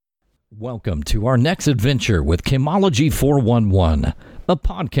Welcome to our next adventure with Kimology 411, a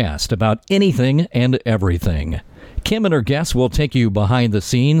podcast about anything and everything. Kim and her guests will take you behind the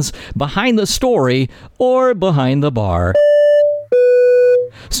scenes, behind the story, or behind the bar.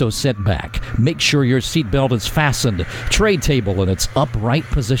 So sit back, make sure your seatbelt is fastened, tray table in its upright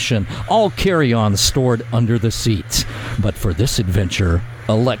position, all carry-ons stored under the seats. But for this adventure,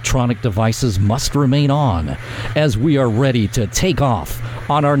 electronic devices must remain on, as we are ready to take off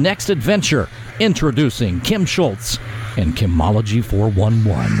on our next adventure, introducing Kim Schultz and Kimology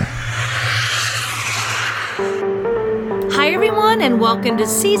 411. Hi everyone, and welcome to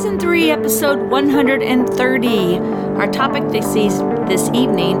Season 3, Episode 130. Our topic this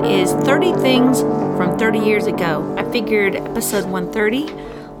evening is 30 things from 30 years ago. I figured Episode 130,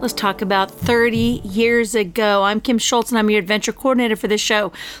 let's talk about 30 years ago. I'm Kim Schultz, and I'm your adventure coordinator for this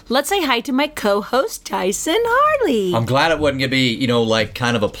show. Let's say hi to my co-host, Tyson Harley. I'm glad it wasn't going to be, like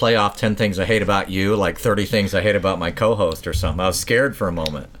kind of a playoff 10 things I hate about you, like 30 things I hate about my co-host or something. I was scared for a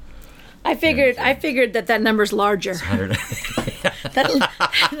moment. I figured that number's larger.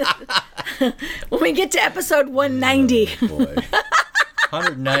 When we get to episod 190. Oh, boy.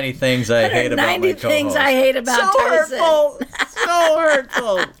 190 things I hate about my co-host. 190 things I hate about Tyson. So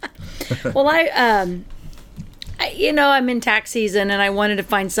hurtful. Well, I'm in tax season, and I wanted to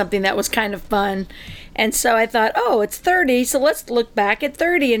find something that was kind of fun. And so I thought, it's 30, so let's look back at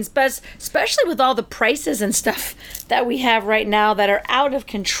 30, and especially with all the prices and stuff that we have right now that are out of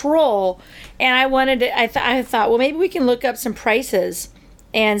control. And I thought, well, maybe we can look up some prices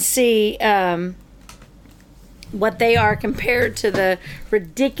and see what they are compared to the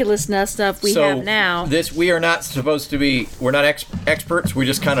ridiculousness stuff we have now. We are not supposed to be, we're not experts, we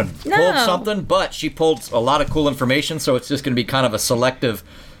just kind of pulled something, but she pulled a lot of cool information, so it's just going to be kind of a selective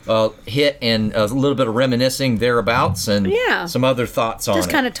hit and a little bit of reminiscing thereabouts and some other thoughts on it. Just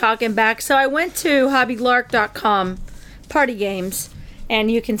kind of talking back. So I went to hobbylark.com, party games, and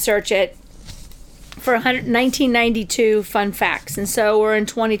you can search it for 1992 fun facts. And so we're in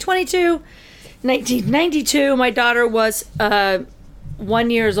 2022. 1992, my daughter was 1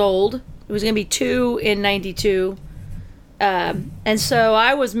 year old. It was going to be 2 in 92. And so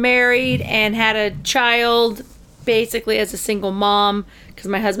I was married and had a child basically as a single mom because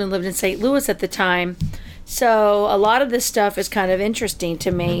my husband lived in St. Louis at the time. So a lot of this stuff is kind of interesting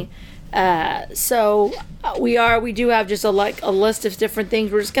to me. So we do have just a list of different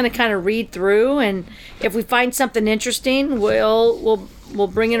things. We're just going to kind of read through, and if we find something interesting, we'll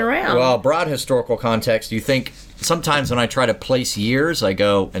bring it around. Well, broad historical context, you think sometimes when I try to place years, I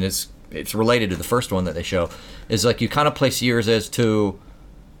go, and it's related to the first one that they show, is like you kind of place years as to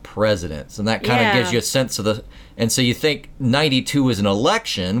presidents, and that kind of gives you a sense of and so you think 92 was an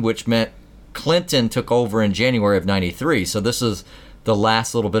election, which meant Clinton took over in January of 93, so this is the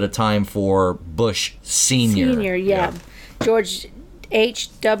last little bit of time for Bush Senior. Yeah. George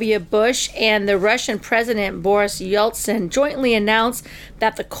H.W. Bush and the Russian President Boris Yeltsin jointly announced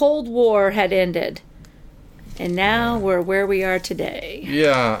that the Cold War had ended. And now we're where we are today.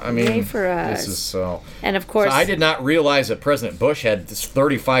 Yeah, I mean, yay for us. This is so. And of course, so I did not realize that President Bush had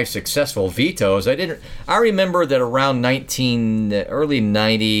 35 successful vetoes. I remember that around early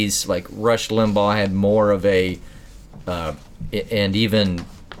 90s, like Rush Limbaugh had more of a, and even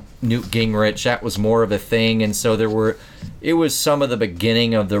Newt Gingrich, that was more of a thing, and so it was some of the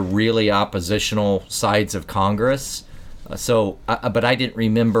beginning of the really oppositional sides of Congress. But I didn't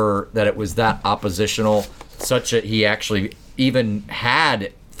remember that it was that oppositional, such that he actually even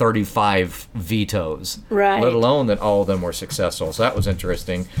had 35 vetoes, right? Let alone that all of them were successful. So that was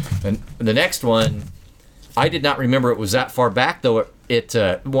interesting. And the next one, I did not remember it was that far back, though. It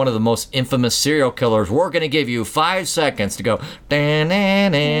one of the most infamous serial killers. We're going to give you 5 seconds to go. Who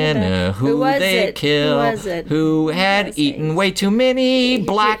they kill? Who was it? Who had eaten way too many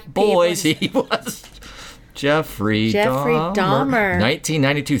black boys? He was Jeffrey Dahmer.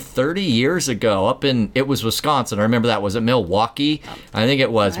 1992, 30 years ago, it was Wisconsin. I remember that. Was it Milwaukee? I think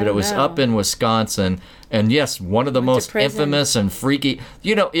it was, but it was up in Wisconsin. And yes, one of the most infamous and freaky.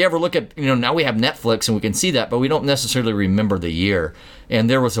 You ever look at, now we have Netflix and we can see that, but we don't necessarily remember the year. And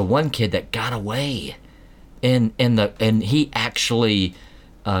there was one kid that got away, and he actually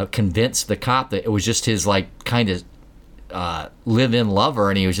convinced the cop that it was just his kind of live-in lover,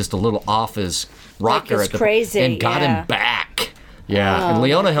 and he was just a little off his rocker and got him back. Yeah, and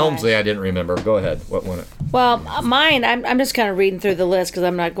Leona Helmsley, I didn't remember. Go ahead. What won it? Well, mine, I'm just kind of reading through the list because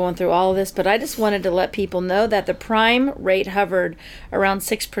I'm not going through all of this, but I just wanted to let people know that the prime rate hovered around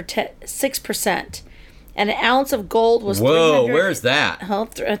 6%. And an ounce of gold was where's that?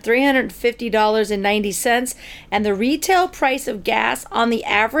 $350.90. And the retail price of gas on the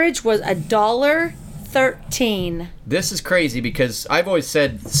average was $1.13. This is crazy because I've always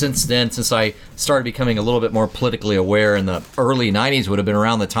said since I started becoming a little bit more politically aware in the early 90s, would have been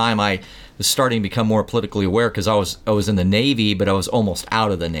around the time I was starting to become more politically aware, because I was in the Navy, but I was almost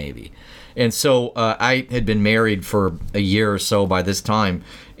out of the Navy. And so I had been married for a year or so by this time.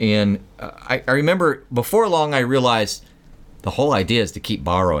 And I remember before long I realized the whole idea is to keep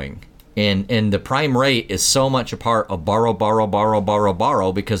borrowing. And the prime rate is so much a part of borrow,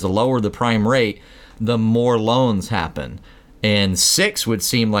 because the lower the prime rate, the more loans happen. And 6 would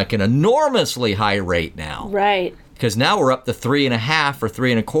seem like an enormously high rate now. Right. Because now we're up to 3.5 or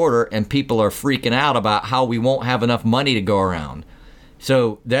 3.25, and people are freaking out about how we won't have enough money to go around.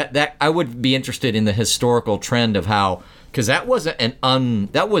 So that I would be interested in the historical trend of how, because that wasn't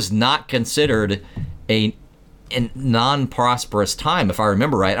that was not considered a non-prosperous time, if I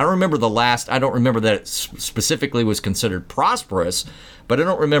remember right. I don't remember that it specifically was considered prosperous, but I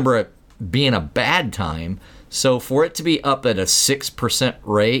don't remember it being a bad time. So for it to be up at a 6%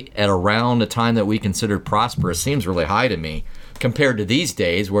 rate at around a time that we considered prosperous seems really high to me, compared to these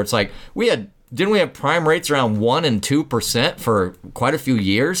days where it's like didn't we have prime rates around 1% and 2% for quite a few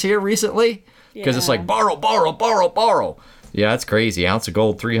years here recently? Because it's like borrow. Yeah, that's crazy. Ounce of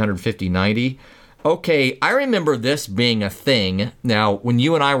gold, $350.90. Okay, I remember this being a thing. Now, when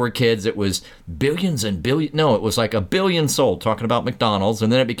you and I were kids, it was billions and billions. No, it was like a billion sold, talking about McDonald's,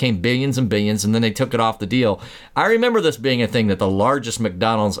 and then it became billions and billions, and then they took it off the deal. I remember this being a thing, that the largest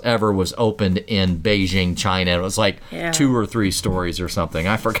McDonald's ever was opened in Beijing, China. It was like 2 or 3 stories or something.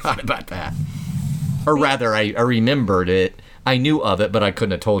 I forgot about that. Or rather, I remembered it. I knew of it, but I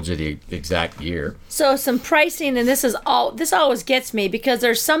couldn't have told you the exact year. So some pricing, and this always gets me, because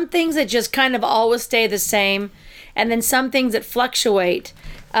there's some things that just kind of always stay the same, and then some things that fluctuate.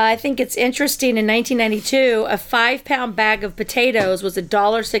 I think it's interesting, in 1992, a 5-pound bag of potatoes was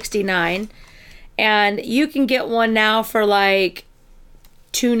 $1.69, and you can get one now for like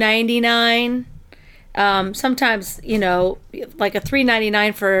 $2.99. Sometimes, like a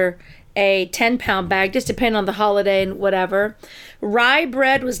 $3.99 for a 10-pound bag, just depending on the holiday and whatever. Rye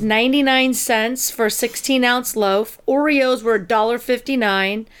bread was 99 cents for a 16-ounce loaf. Oreos were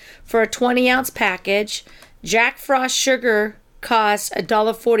 $1.59 for a 20-ounce package. Jack Frost sugar cost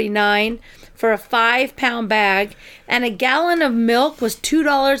 $1.49 for a 5-pound bag. And a gallon of milk was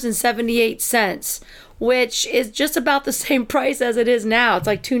 $2.78, which is just about the same price as it is now. It's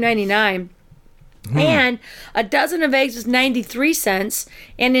like $2.99. And a dozen of eggs was 93 cents.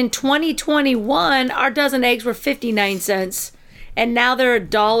 And in 2021, our dozen eggs were 59 cents. And now they're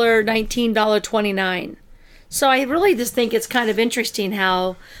 $1.19, $1.29. So I really just think it's kind of interesting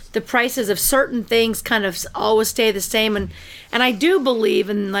how the prices of certain things kind of always stay the same. And I do believe,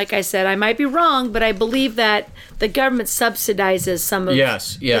 and like I said, I might be wrong, but I believe that the government subsidizes some of the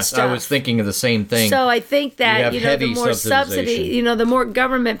stuff. I was thinking of the same thing. So I think that, the more subsidy, the more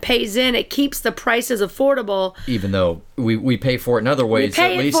government pays in, it keeps the prices affordable. Even though we pay for it in other ways,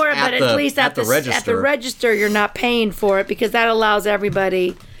 at least at the register, you're not paying for it, because that allows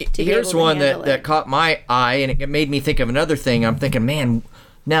everybody to be able to one handle that caught my eye, and it made me think of another thing. I'm thinking, man,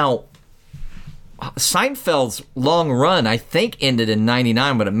 now Seinfeld's long run, I think, ended in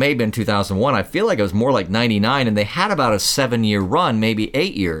 99, but it may have been 2001. I feel like it was more like 99, and they had about a 7-year run, maybe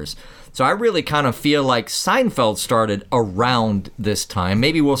 8 years. So I really kind of feel like Seinfeld started around this time.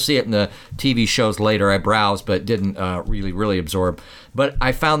 Maybe we'll see it in the TV shows later. I browsed, but didn't really absorb. But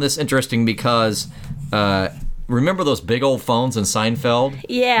I found this interesting because remember those big old phones in Seinfeld?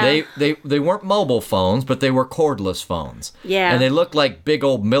 Yeah. They weren't mobile phones, but they were cordless phones. Yeah. And they looked like big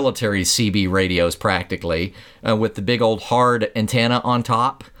old military CB radios practically, with the big old hard antenna on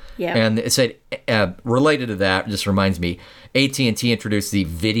top. Yeah. And it said, related to that, just reminds me, AT&T introduced the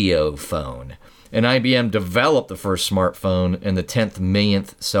video phone. And IBM developed the first smartphone, and the 10th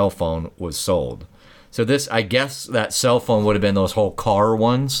millionth cell phone was sold. So this, I guess that cell phone would have been those whole car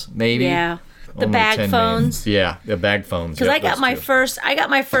ones, maybe. Yeah. The bag phones. Yeah, the bag phones. Because I got my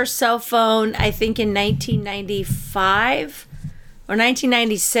first cell phone, I think, in 1995 or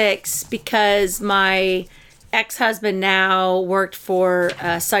 1996, because my ex-husband now worked for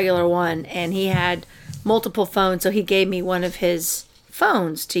Cellular One, and he had multiple phones, so he gave me one of his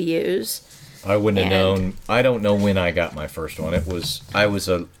phones to use. I wouldn't have known. I don't know when I got my first one. I was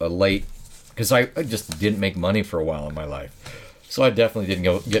a late, because I just didn't make money for a while in my life. So I definitely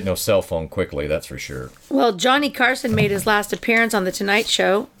didn't get no cell phone quickly, that's for sure. Well, Johnny Carson made his last appearance on The Tonight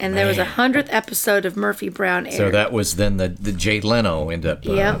Show, and there was a 100th episode of Murphy Brown aired. So that was then the Jay Leno ended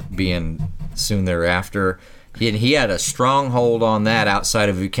up being soon thereafter. He had a strong hold on that outside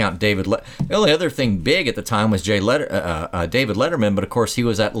of, if you count David. The only other thing big at the time was David Letterman, but of course he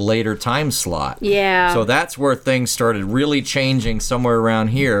was at later time slot. Yeah. So that's where things started really changing somewhere around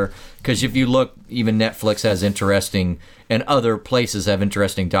here. Because if you look, even Netflix has interesting, and other places have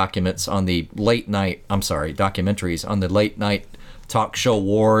interesting documentaries on the late night talk show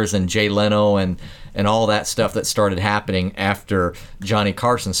wars and Jay Leno and all that stuff that started happening after Johnny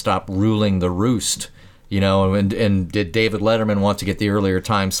Carson stopped ruling the roost. And did David Letterman want to get the earlier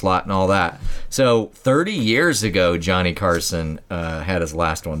time slot and all that? So 30 years ago, Johnny Carson had his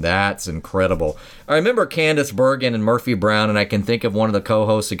last one. That's incredible. I remember Candice Bergen and Murphy Brown, and I can think of one of the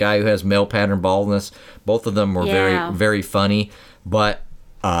co-hosts, a guy who has male pattern baldness. Both of them were very, very funny. But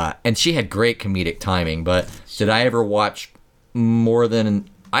and she had great comedic timing. But did I ever watch more than,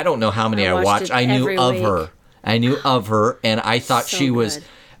 I don't know how many I watched. I knew of her. I knew of her, and I thought she was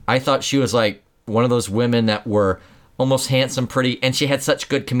like one of those women that were almost handsome, pretty, and she had such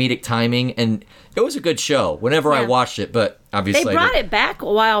good comedic timing, and it was a good show whenever I watched it. But obviously they brought it back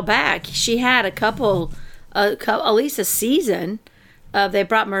a while back. She had a couple, at least a season. They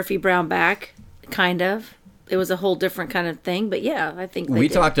brought Murphy Brown back, kind of. It was a whole different kind of thing, but yeah, I think we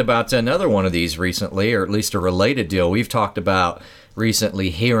talked about another one of these recently, or at least a related deal. We've talked about recently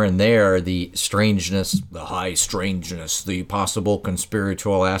here and there the strangeness, the high strangeness, the possible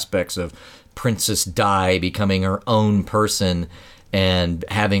conspiratorial aspects of Princess Di becoming her own person and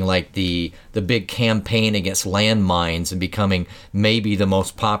having like the big campaign against landmines and becoming maybe the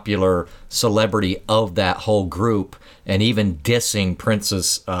most popular celebrity of that whole group, and even dissing Prince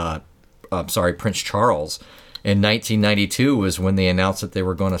Charles. In 1992 was when they announced that they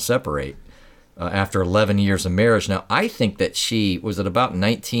were going to separate after 11 years of marriage. Now, I think that was it about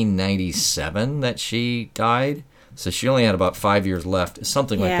 1997 that she died? So she only had about 5 years left,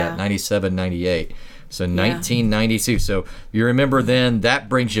 something like that, 97, 98. So 1992. So you remember then, that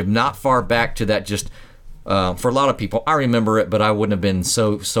brings you not far back to that just, for a lot of people, I remember it, but I wouldn't have been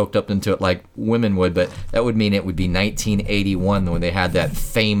so soaked up into it like women would. But that would mean it would be 1981 when they had that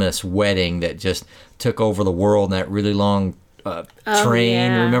famous wedding that just took over the world, and that really long train.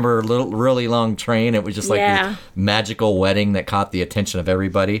 Yeah. Remember a really long train? It was just like this magical wedding that caught the attention of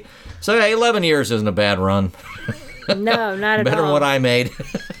everybody. So 11 years isn't a bad run. No, not at all. Better than what I made.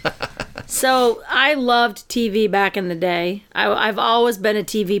 So I loved TV back in the day. I've always been a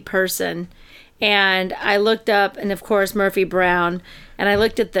TV person. And I looked up, and of course, Murphy Brown, and I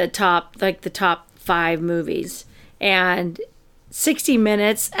looked at the top 5 movies. And 60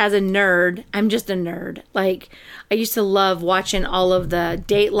 Minutes, as a nerd, I'm just a nerd. Like, I used to love watching all of the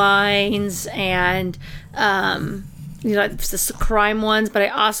Datelines and, the crime ones, but I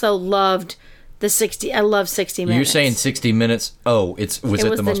also loved I love 60 Minutes. You're saying 60 Minutes? Oh, was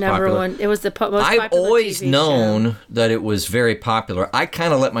it the most popular? One. It was the most popular. I've always TV known show. that it was very popular. I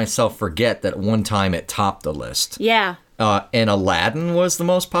kind of let myself forget that one time it topped the list. Yeah. And Aladdin was the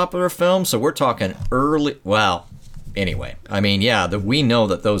most popular film, so we're talking early. Well, anyway, I mean, we know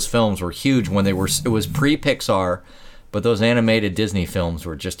that those films were huge when they were. It was pre-Pixar, but those animated Disney films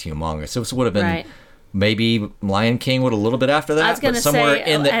were just humongous. It would have been. Right. Maybe Lion King would a little bit after that, I was gonna but somewhere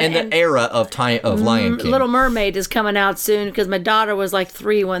say, in the era of Lion King. Little Mermaid is coming out soon because my daughter was like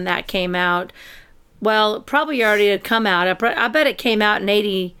 3 when that came out. Well, probably already had come out. I bet it came out in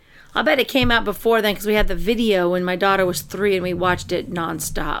 80. I bet it came out before then because we had the video when my daughter was 3 and we watched it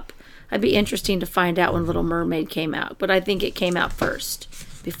nonstop. It'd be interesting to find out when Little Mermaid came out, but I think it came out first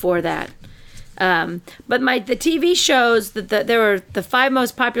before that. But the TV shows there were the 5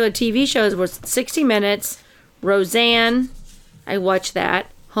 most popular TV shows was 60 Minutes, Roseanne, I watched that,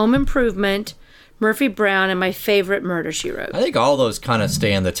 Home Improvement, Murphy Brown, and my favorite, Murder, She Wrote. I think all those kind of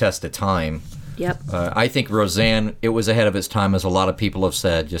stand the test of time. Yep. I think Roseanne, it was ahead of its time, as a lot of people have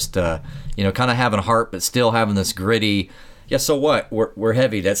said. Just kind of having heart, but still having this gritty. Yeah, so what? We're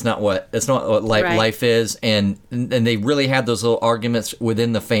heavy. That's not what life is, and they really had those little arguments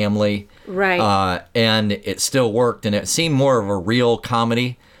within the family, right? And it still worked, and it seemed more of a real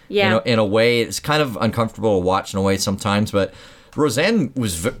comedy. Yeah, in a way, it's kind of uncomfortable to watch in a way sometimes, but Roseanne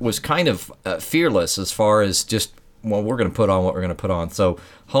was kind of fearless as far as just we're going to put on what we're going to put on. So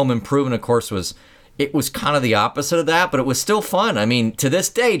Home Improvement, of course, was kind of the opposite of that, but it was still fun. I mean, to this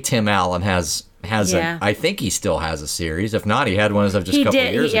day, Tim Allen has I think he still has a series. If not, he had one as of just a couple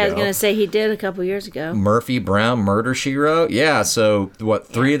of years ago. I was going to say he did a couple years ago. Murphy Brown, Murder, She Wrote. Yeah, so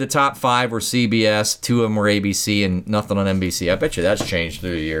 3 of the top 5 were CBS, 2 of them were ABC, and nothing on NBC. I bet you that's changed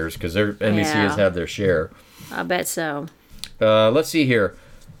through the years because NBC has had their share. I bet so. Let's see here.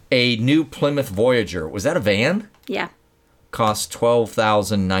 A new Plymouth Voyager. Was that a van? Yeah. cost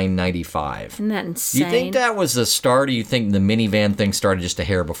 $12,995. Isn't that insane? You think that was the start, or you think the minivan thing started just a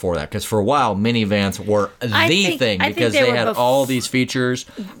hair before that? Because for a while, minivans were thing because they had all these features.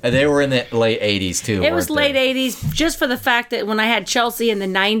 And they were in the late 80s, too. It was late 80s, just for the fact that when I had Chelsea in the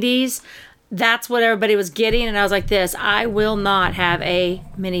 90s, that's what everybody was getting. And I was like I will not have a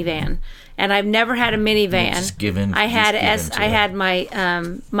minivan. And I've never had a minivan. I had my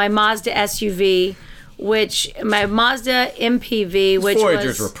Mazda SUV, my Mazda MPV, which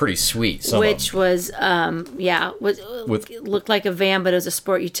Voyagers were pretty sweet. Looked like a van, but it was a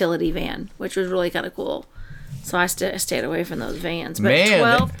sport utility van, which was really kind of cool. So I stayed away from those vans.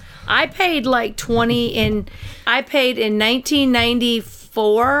 But I paid like 20 I paid in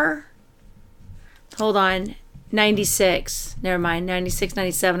 1994. Hold on. 96. Never mind. 96,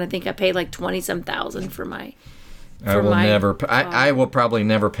 97. I think I paid like 20-some thousand for my. I will probably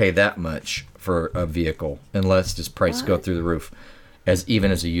never pay that much for a vehicle unless this price go through the roof, even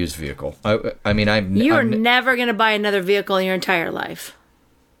as a used vehicle. You're never going to buy another vehicle in your entire life.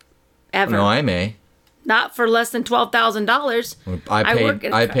 Ever. No, I may. Not for less than $12,000.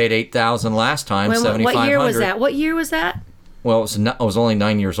 I paid $8,000 last time. $7,500. What year was that? What year was that? Well, I was only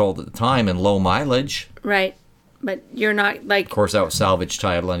 9 years old at the time and low mileage. Right. But you're not like... Of course, that was salvage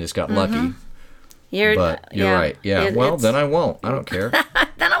title. I just got lucky. You're right. Yeah. Then I won't. I don't care.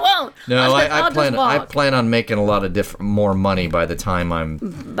 Then I won't. No, I plan on making a lot of more money by the time I'm...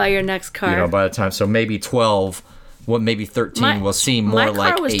 By your next car. By the time. So maybe 12, maybe 13 will seem more like 8.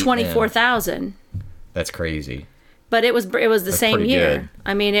 My car was $24,000. That's crazy. But it was the same year. Good.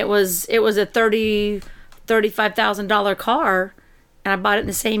 I mean, it was a $35,000 car, and I bought it in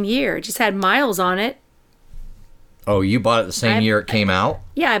the same year. It just had miles on it. Oh, you bought it the same year it came out?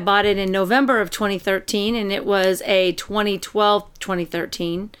 Yeah, I bought it in November of 2013, and it was a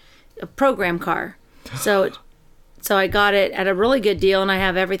 2012-2013 program car. So I got it at a really good deal, and I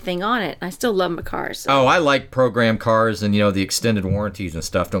have everything on it. I still love my car. So. Oh, I like program cars and, the extended warranties and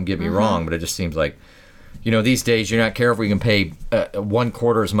stuff. Don't get me wrong, but it just seems like, these days you're not careful. You can pay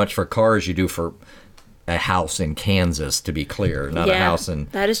 1/4 as much for a car as you do for a house in Kansas, to be clear, not a house in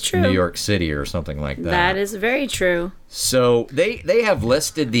that is true. New York City or something like that. That is very true. So they have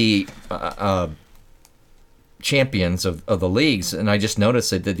listed the champions of the leagues, and I just noticed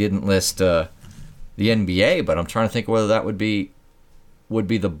that they didn't list the NBA, but I'm trying to think whether that would be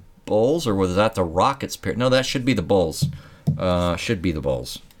the Bulls or was that the Rockets? No, that should be the Bulls. Should be the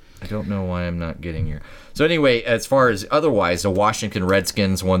Bulls. I don't know why I'm not getting here. So anyway, as far as otherwise, the Washington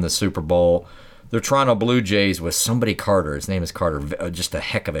Redskins won the Super Bowl. The Toronto Blue Jays with somebody Carter. His name is Carter. Just a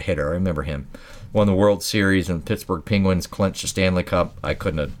heck of a hitter. I remember him. Won the World Series, and Pittsburgh Penguins clinched the Stanley Cup. I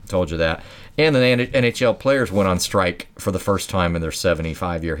couldn't have told you that. And the NHL players went on strike for the first time in their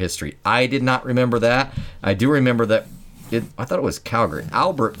 75-year history. I did not remember that. I do remember that. I thought it was Calgary.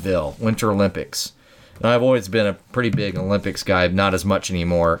 Albertville Winter Olympics. And I've always been a pretty big Olympics guy, not as much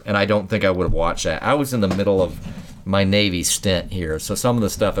anymore, and I don't think I would have watched that. I was in the middle of my Navy stint here, so some of the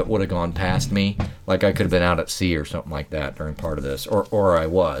stuff it would have gone past me, like I could have been out at sea or something like that during part of this, or I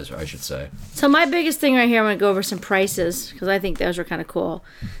should say. So my biggest thing right here, I'm going to go over some prices because I think those are kind of cool,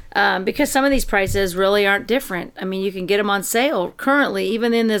 because some of these prices really aren't different. I mean, you can get them on sale currently,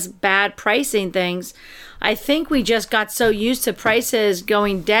 even in this bad pricing things. I think we just got so used to prices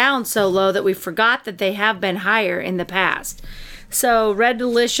going down so low that we forgot that they have been higher in the past. So Red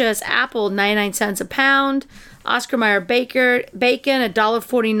Delicious apple, 99 cents a pound. Oscar Mayer bacon,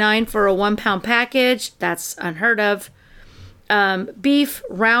 $1.49 for a 1 pound package. That's unheard of. Beef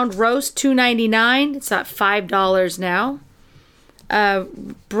round roast, $2.99. It's at $5 now.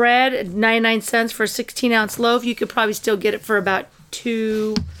 Bread, 99 cents for a 16-ounce loaf. You could probably still get it for about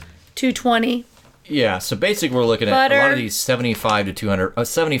 $2.20. Yeah, so basically we're looking at a lot of these 75 to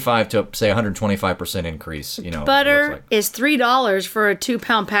say 125% increase. Butter is $3 for a 2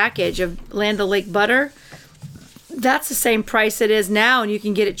 pound package of Land O'Lakes butter. That's the same price it is now, and you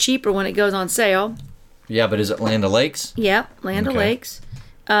can get it cheaper when it goes on sale. Yeah, but is it Land O'Lakes? Yep, Land O'Lakes.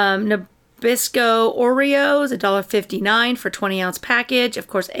 Nabisco Oreos, $1.59 for 20-ounce package. Of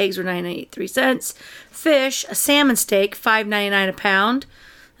course, eggs are 9.83 cents. Fish, a salmon steak, $5.99 a pound.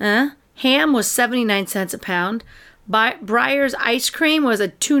 Ham was 79 cents a pound. Breyer's ice cream was a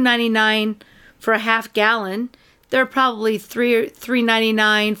 $2.99 for a half gallon. They're probably $3.99,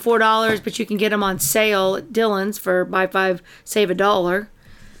 $4, but you can get them on sale at Dillon's for buy 5, save $1.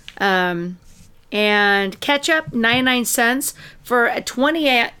 And ketchup, 99 cents for a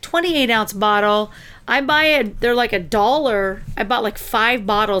 28-ounce bottle. I buy it, they're like $1. I bought like 5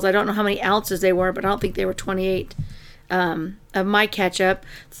 bottles. I don't know how many ounces they were, but I don't think they were 28. of my ketchup.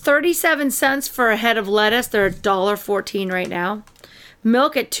 37 cents for a head of lettuce. They're $1.14 right now.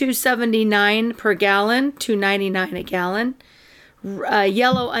 Milk at $2.79 per gallon, $2.99 a gallon.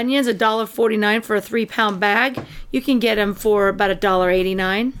 Yellow onions, $1.49 for a 3-pound bag. You can get them for about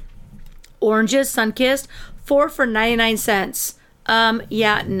 $1.89. Oranges, Sunkist, 4 for 99 cents.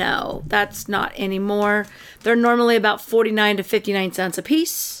 Yeah, no, that's not anymore. They're normally about 49 to 59 cents a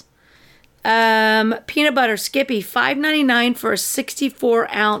piece. Peanut butter Skippy, $5.99 for a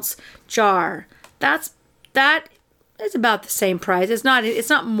 64-ounce jar. That is about the same price. It's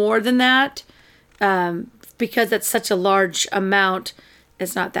not more than that. Because that's such a large amount,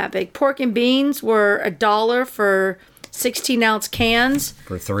 it's not that big. Pork and beans were $1 for 16-ounce cans.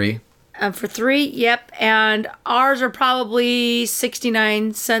 For 3? For 3, yep. And ours are probably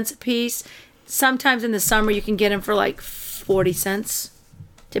 69 cents a piece. Sometimes in the summer you can get them for like 40 cents,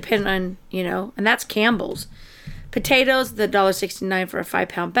 depending on, and that's Campbell's. Potatoes, the $1.69 for a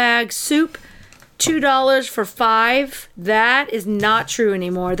 5-pound bag. Soup, $2 for 5. That is not true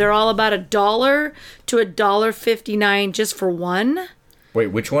anymore. They're all about $1 to $1.59 just for one. Wait,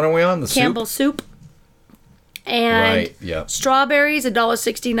 which one are we on? The Campbell soup. And right, yeah. Strawberries,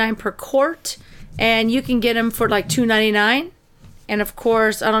 $1.69 per quart. And you can get them for like $2.99. And of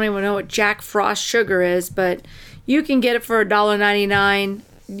course, I don't even know what Jack Frost sugar is, but you can get it for $1.99.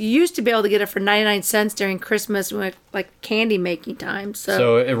 You used to be able to get it for 99 cents during Christmas, like candy making time.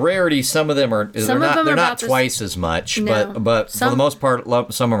 So a rarity. Some of them are. They're not twice as much, no. but for the most part,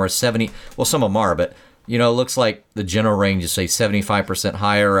 some of them are 70. Well, some of them are, but it looks like the general range is say 75%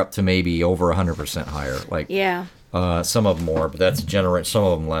 higher, up to maybe over 100% higher. Like some of them more, but that's general. Some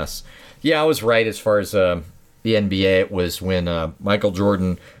of them less. Yeah, I was right as far as the NBA. It was when Michael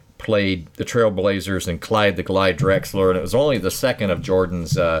Jordan played the Trailblazers and Clyde the Glide Drexler, and it was only the second of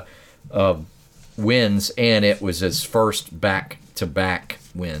Jordan's wins, and it was his first back-to-back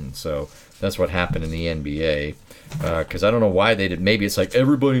win. So that's what happened in the NBA. Because I don't know why they did. Maybe it's like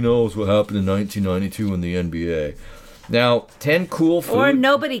everybody knows what happened in 1992 in the NBA. Now, 10 cool food. Or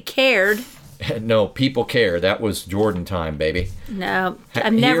nobody cared. No, people care. That was Jordan time, baby. No,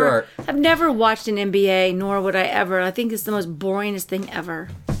 I've never watched an NBA, nor would I ever. I think it's the most boringest thing ever.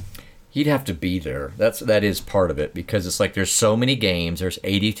 You'd have to be there. That is part of it, because it's like there's so many games. There's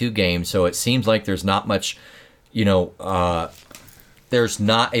 82 games, so it seems like there's not much, there's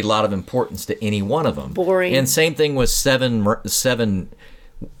not a lot of importance to any one of them. Boring. And same thing with seven.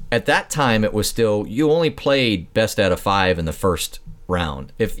 At that time, it was still, you only played best out of 5 in the first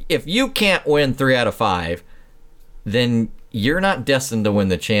round. If you can't win 3 out of 5, then you're not destined to win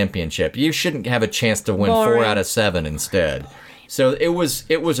the championship. You shouldn't have a chance to win 4 out of 7 instead. So it was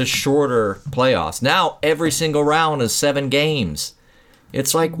a shorter playoffs. Now every single round is 7 games.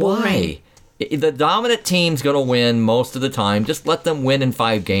 It's like, why? The dominant team's going to win most of the time. Just let them win in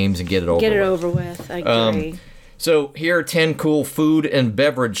 5 games and get it over with. Get it over with. I agree. So here are 10 cool food and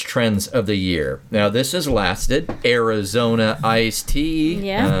beverage trends of the year. Now this has lasted. Arizona iced tea.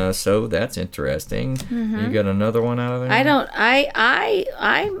 Yeah. So that's interesting. Mm-hmm. You got another one out of there? I don't.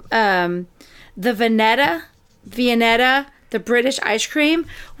 The Viennetta, the British ice cream,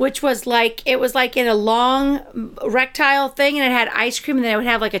 which was like, it was like in a long rectangle thing, and it had ice cream, and then it would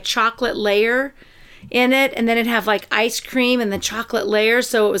have like a chocolate layer in it, and then it'd have like ice cream and the chocolate layer,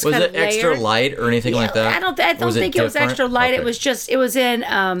 so it was kind of layered. Was it extra light or anything like that? I don't think it was extra light. Okay. It was in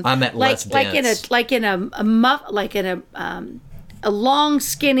I meant less dense. like in a long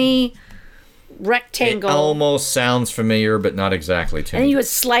skinny rectangle. It almost sounds familiar, but not exactly to me. And you would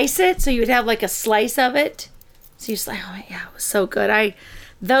slice it, so you would have like a slice of it. So you're like, oh yeah, it was so good.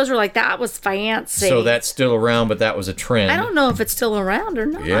 Those were like, that was fancy. So that's still around, but that was a trend. I don't know if it's still around or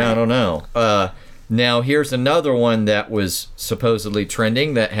not. Yeah, I don't know. Now here's another one that was supposedly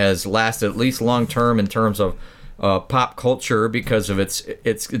trending that has lasted at least long term in terms of pop culture, because of it's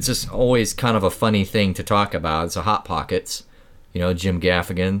just always kind of a funny thing to talk about. It's a Hot Pockets. Jim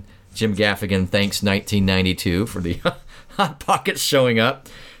Gaffigan. Jim Gaffigan thanks 1992 for the Hot Pockets showing up.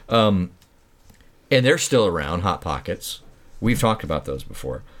 And they're still around, Hot Pockets. We've talked about those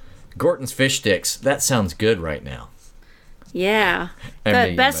before. Gorton's Fish Sticks. That sounds good right now. Yeah.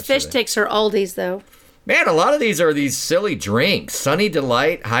 The best fish sticks are oldies, though. Man, a lot of these are these silly drinks. Sunny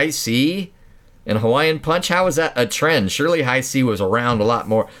Delight, High C, and Hawaiian Punch. How is that a trend? Surely High C was around a lot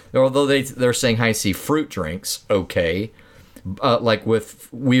more. Although they're saying High C fruit drinks, okay. Like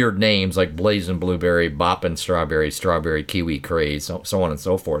with weird names like Blazing Blueberry, Boppin' Strawberry, Strawberry Kiwi Craze, so on and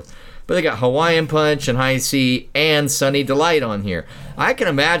so forth. But they got Hawaiian Punch and High C and Sunny Delight on here. I can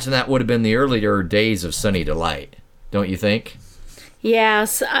imagine that would have been the earlier days of Sunny Delight, don't you think? Yeah,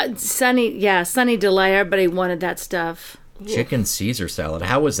 Sunny Delight. Everybody wanted that stuff. Chicken Caesar salad.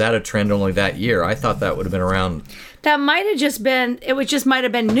 How was that a trend only that year? I thought that would have been around. That might have just been. Might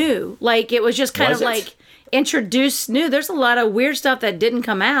have been new. Like it was just kind of like introduced new. There's a lot of weird stuff that didn't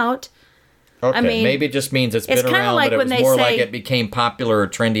come out. Okay, I mean, maybe it just means it's been around, like, but it was more like it became popular or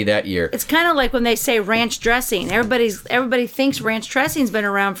trendy that year. It's kind of like when they say ranch dressing. Everybody thinks ranch dressing's been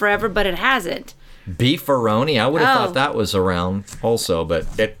around forever, but it hasn't. Beefaroni, I would have thought that was around also, but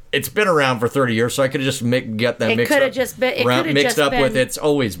it's been around for 30 years, so I could have just get that mixed up with it's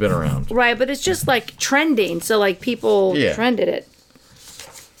always been around. Right, but it's just like trending, so like people trended it.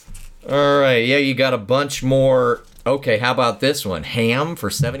 All right, yeah, you got a bunch more. Okay, how about this one? Ham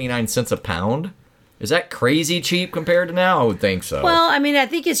for 79 cents a pound? Is that crazy cheap compared to now? I would think so. Well, I mean, I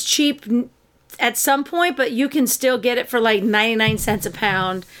think it's cheap at some point, but you can still get it for like 99 cents a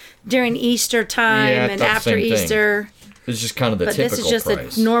pound during Easter time and after Easter. It's just kind of the typical price. But this is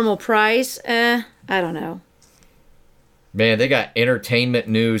just a normal price. I don't know. Man, they got entertainment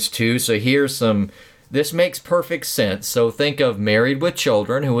news too. So here's some. This makes perfect sense. So think of Married with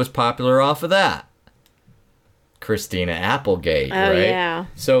Children, who was popular off of that. Christina Applegate, right? Yeah.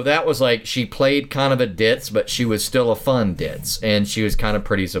 So that was like, she played kind of a ditz, but she was still a fun ditz. And she was kind of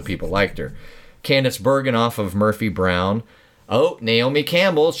pretty, so people liked her. Candice Bergen off of Murphy Brown. Oh, Naomi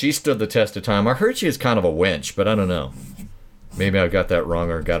Campbell, she stood the test of time. I heard she was kind of a wench, but I don't know. Maybe I got that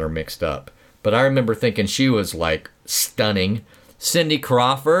wrong or got her mixed up. But I remember thinking she was, like, stunning. Cindy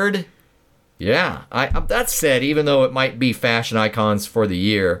Crawford. Yeah. That said, even though it might be fashion icons for the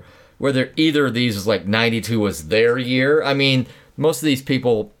year, whether either of these is like 92 was their year. I mean, most of these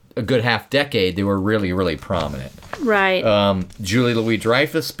people, a good half decade, they were really, really prominent. Right. Julie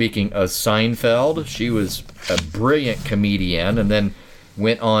Louis-Dreyfus, speaking of Seinfeld, she was a brilliant comedian and then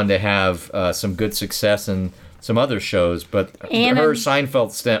went on to have some good success in some other shows. But her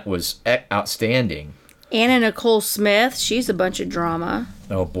Seinfeld stint was outstanding. Anna Nicole Smith, she's a bunch of drama.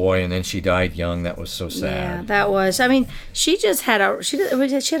 Oh boy, and then she died young. That was so sad. Yeah, that was. I mean, she just had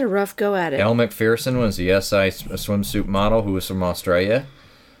a rough go at it. Elle Macpherson was the SI swimsuit model who was from Australia.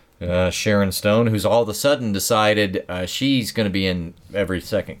 Sharon Stone, who's all of a sudden decided she's going to be in every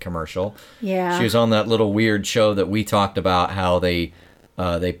second commercial. Yeah. She was on that little weird show that we talked about, how they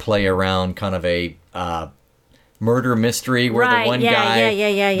play around kind of a murder mystery where the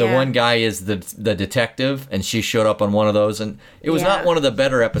one guy is the detective, and she showed up on one of those, and it was not one of the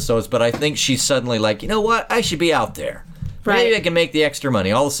better episodes, but I think she's suddenly like, you know what, I should be out there. Maybe I can make the extra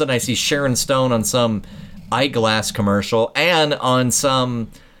money. All of a sudden I see Sharon Stone on some eyeglass commercial and on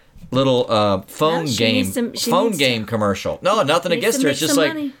some little phone game commercial. No, nothing against her. It's just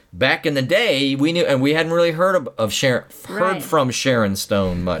like money. Back in the day, we knew, and we hadn't really heard from Sharon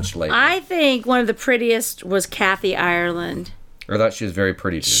Stone much lately. I think one of the prettiest was Kathy Ireland. I thought she was very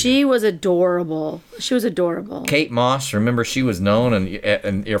pretty too. She was adorable. Kate Moss, remember, she was known,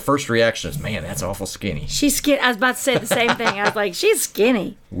 and your first reaction is, man, that's awful skinny. She's skinny. I was about to say the same thing. I was like, she's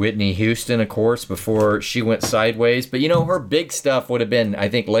skinny. Whitney Houston, of course, before she went sideways. But, her big stuff would have been, I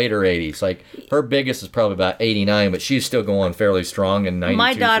think, later 80s. Like, her biggest is probably about 89, but she's still going fairly strong in 92.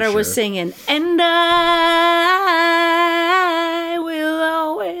 My daughter was singing, and I will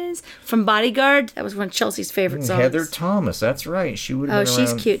always... From Bodyguard. That was one of Chelsea's favorite songs. Heather Thomas, that's right. She would have been around.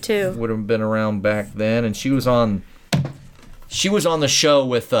 Oh, she's cute too. Would have been around back then, and she was on the show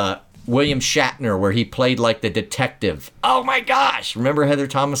with William Shatner, where he played like the detective. Oh my gosh! Remember Heather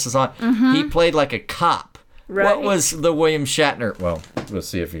Thomas is on? Mm-hmm. He played like a cop. Right. What was the William Shatner? Well, let's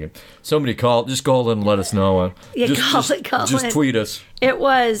see if you can. Somebody call. Just call in and let us know. Call just tweet us. It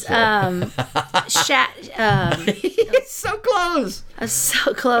was It's so close.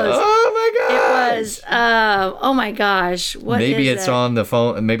 So close. Oh my gosh. It was. Oh my gosh. Maybe it's on the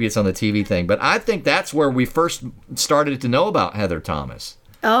phone. Maybe it's on the TV thing. But I think that's where we first started to know about Heather Thomas.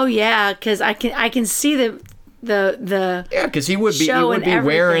 Oh yeah, because I can see the because he would be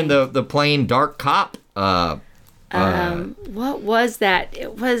wearing the plain dark cop. What was that?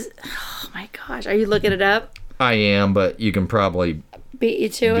 It was. Oh my gosh. Are you looking it up? I am, but you can probably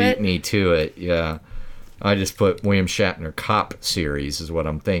beat me to it. Yeah. I just put William Shatner cop series is what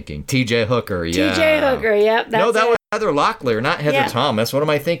I'm thinking. T.J. Hooker, yeah. T.J. Hooker, yep. That was Heather Locklear, not Heather Thomas. What am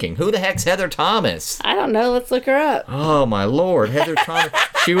I thinking? Who the heck's Heather Thomas? I don't know. Let's look her up. Oh, my Lord. Heather Thomas.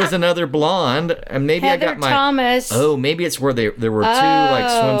 She was another blonde. And maybe Heather I got Thomas. Oh, maybe it's where there were two like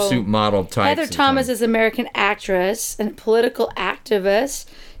swimsuit model types. Heather Thomas is an American actress and political activist.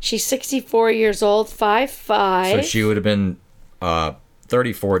 She's 64 years old, 5'5". So she would have been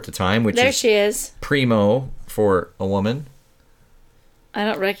 34 at the time, which there she is. Primo for a woman. I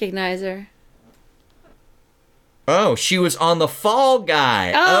don't recognize her. Oh, she was on The Fall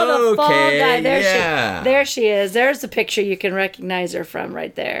Guy. Oh, The Fall Guy. There she is. There's the picture you can recognize her from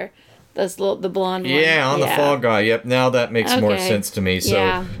right there. The blonde one. Yeah, on The Fall Guy. Yep, now that makes more sense to me.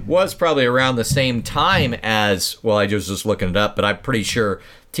 So was probably around the same time as, well, I was just looking it up, but I'm pretty sure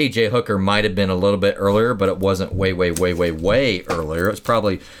T.J. Hooker might have been a little bit earlier, but it wasn't way earlier. It was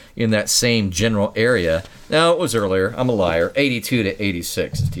probably in that same general area. No, it was earlier. I'm a liar. 82 to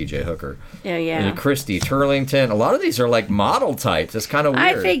 86 is T.J. Hooker. Yeah. And Christy Turlington. A lot of these are like model types. It's kind of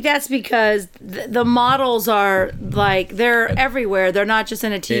weird. I think that's because the models are like, they're everywhere. They're not just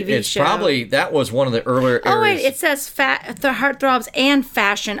in a TV it's show. Probably, that was one of the earlier areas. Oh, wait, it says the heartthrobs and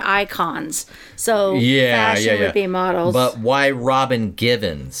fashion icons. So fashion would be models. But why Robin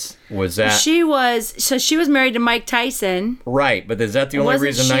Givens? Was that... She was married to Mike Tyson. Right, but is that the only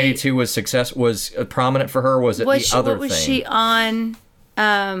reason 92 was prominent for her? Was it the other thing? What was she on?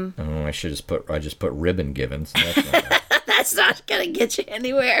 Oh, I just put Ribbon Givens. That's not gonna get you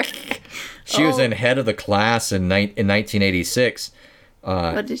anywhere. She was in Head of the Class in 1986.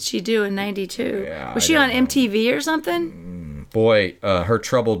 What did she do in 92? Yeah, was she on MTV or something? Boy, her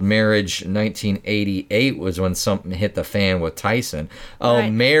troubled marriage in 1988 was when something hit the fan with Tyson. Oh,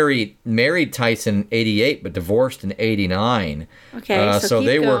 right. Married Tyson in 88, but divorced in 89. Okay, so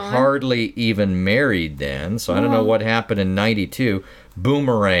they were hardly even married then. So I don't know what happened in 92.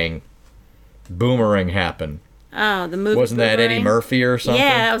 Boomerang happened. Oh, the movie. Wasn't that Eddie Murphy or something?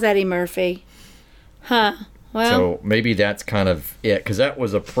 Yeah, that was Eddie Murphy. Huh. Well, so maybe that's kind of it, because that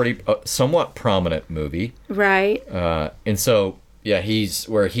was a pretty somewhat prominent movie, right? And so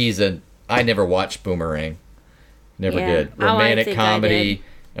I never watched Boomerang, never did. Romantic comedy,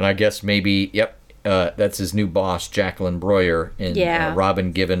 and I guess maybe that's his new boss, Jacqueline Breuer, and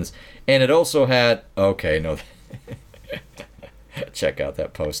Robin Givens, and it also had check out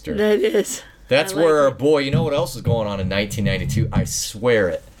that poster. That is. That's where boy, you know what else is going on in 1992? I swear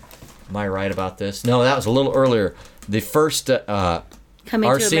it. Am I right about this? No, that was a little earlier. The first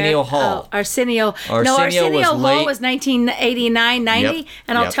Arsenio Hall. Arsenio Hall was 1989, 90,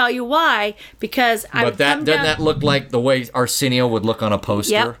 and I'll tell you why. Because doesn't that look like the way Arsenio would look on a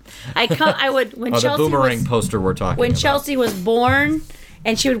poster? Yep. I would when Chelsea the Boomerang poster we're talking about. When Chelsea was born,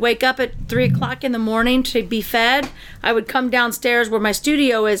 and she would wake up at 3 o'clock in the morning to be fed, I would come downstairs where my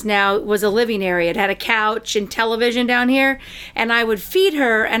studio is now. It was a living area. It had a couch and television down here, and I would feed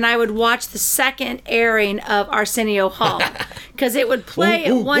her, and I would watch the second airing of Arsenio Hall because it would play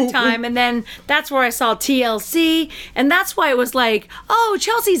at one time, and then that's where I saw TLC, and that's why it was like, oh,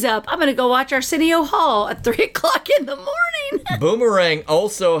 Chelsea's up. I'm going to go watch Arsenio Hall at 3 o'clock in the morning. Boomerang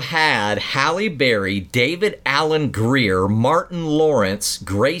also had Halle Berry, David Alan Grier, Martin Lawrence,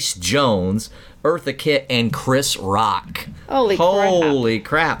 Grace Jones, Eartha Kitt, and Chris Rock. Holy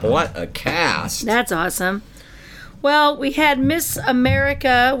crap, what a cast. That's awesome. Well, we had Miss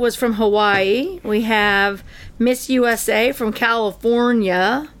America was from Hawaii. We have Miss USA from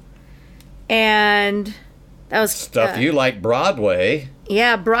California. And that was... Stuff you like, Broadway.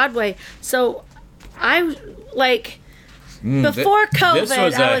 Yeah, Broadway. So I like... Before COVID, I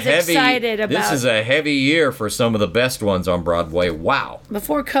was excited about... This is a heavy year for some of the best ones on Broadway. Wow.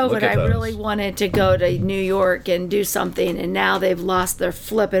 Before COVID, I really wanted to go to New York and do something, and now they've lost their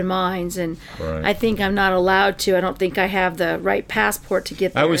flipping minds, and I think I'm not allowed to. I don't think I have the right passport to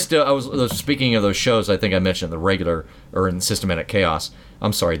get there. I was speaking of those shows, I think I mentioned the regular, or in Systematic Chaos,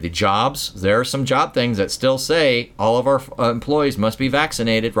 I'm sorry, the jobs. There are some job things that still say all of our employees must be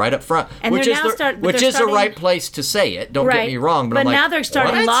vaccinated right up front, and which is the right place to say it. Don't get me wrong, but now they're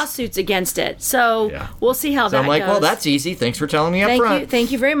starting lawsuits against it. So we'll see how that goes. I'm like, well, that's easy. Thanks for telling me up front.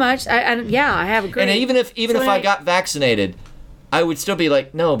 Thank you very much. I have a great. And even if I got vaccinated, I would still be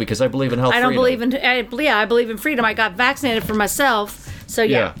like, no, because I believe in health. I believe in freedom. I got vaccinated for myself. So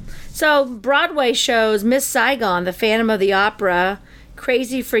yeah. So Broadway shows: Miss Saigon, The Phantom of the Opera,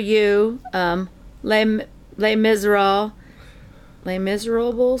 Crazy for You, Les Miserables. Les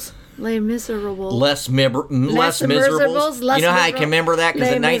Miserables. Less Miserables. You know how I can remember that? Because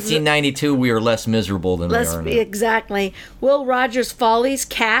in 1992, we were less miserable than we are now. Exactly. Will Rogers Follies,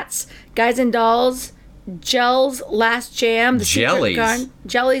 Cats, Guys and Dolls, Jel's Last Jam.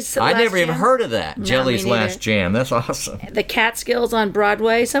 Jelly's I never even heard of that. No, Jelly's Last Jam. That's awesome. The Catskills on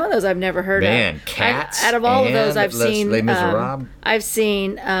Broadway. Some of those I've never heard of. Man, Cats. Out of all of those, I've seen. Les Miserables. I've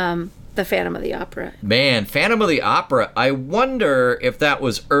seen The Phantom of the Opera. Man, Phantom of the Opera. I wonder if that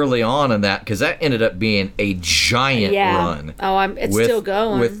was early on in that, because that ended up being a giant run. Oh, it's still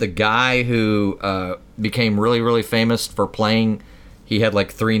going. With the guy who became really, really famous for playing. He had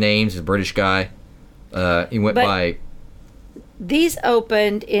like 3 names. He's a British guy. He went by... These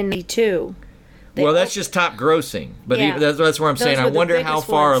opened in 92. Well, that's just top grossing. But Yeah. that's where I'm Those saying I were the wonder how biggest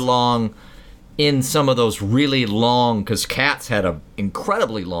far ones. along in some of those really long, because Cats had an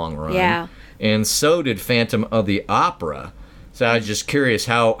incredibly long run. Yeah. And so did Phantom of the Opera. So I was just curious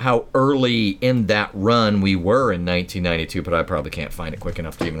how early in that run we were in 1992, but I probably can't find it quick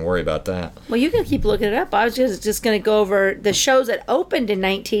enough to even worry about that. Well, you can keep looking it up. I was just going to go over the shows that opened in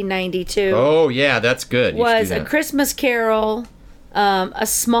 1992. Oh, yeah, that's good. You should Was do A that. Christmas Carol, A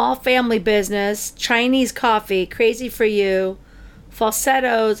Small Family Business, Chinese Coffee, Crazy for You,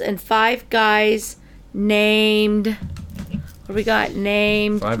 Falsettos, and Five Guys Named. What do we got?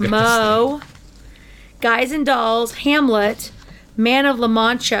 Named Five Guys Mo, Guys and Dolls, Hamlet, Man of La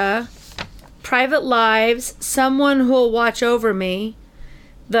Mancha, Private Lives, Someone Who'll Watch Over Me,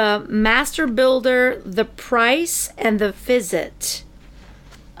 The Master Builder, The Price, and The Visit.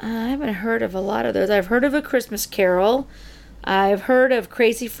 I haven't heard of a lot of those. I've heard of A Christmas Carol. I've heard of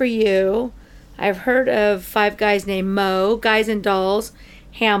Crazy for You. I've heard of Five Guys Named Mo, Guys and Dolls,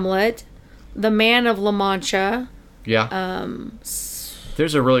 Hamlet, The Man of La Mancha. Yeah.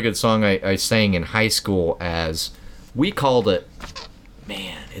 There's a really good song I sang in high school as we called it.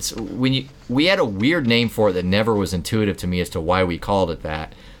 Man, it's we had a weird name for it that never was intuitive to me as to why we called it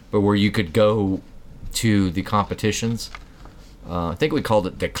that, but where you could go to the competitions. I think we called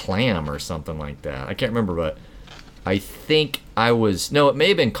it Declam or something like that. I can't remember, but I think it may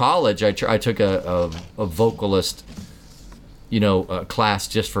have been college. I took a vocalist, class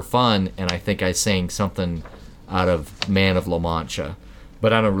just for fun, and I think I sang something out of Man of La Mancha,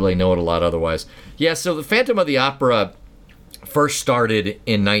 but I don't really know it a lot otherwise. Yeah, so the Phantom of the Opera first started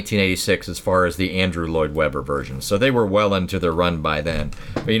in 1986 as far as the Andrew Lloyd Webber version, so they were well into their run by then.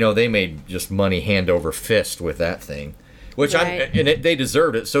 But they made just money hand over fist with that thing, which Right. they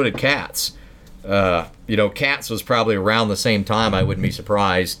deserved it. So did Cats. Cats was probably around the same time. I wouldn't be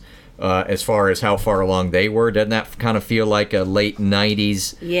surprised as far as how far along they were. Doesn't that kind of feel like a late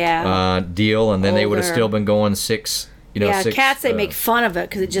 90s deal? And then they would have Older. still been going six. Six, Cats, they make fun of it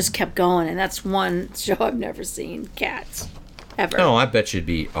because it just kept going, and that's one show I've never seen, Cats, ever. No, I bet you'd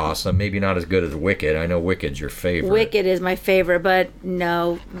be awesome. Maybe not as good as Wicked. I know Wicked's your favorite. Wicked is my favorite, but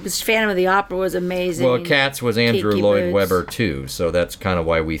no, Phantom of the Opera was amazing. Well, Cats was Andrew Kiki Lloyd Boots. Webber too, so that's kind of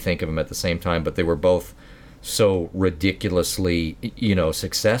why we think of them at the same time. But they were both so ridiculously,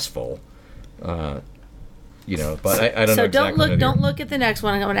 successful. But I don't know. So exactly don't look at the next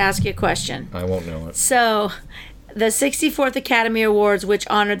one. I'm going to ask you a question. I won't know it. So, the 64th Academy Awards, which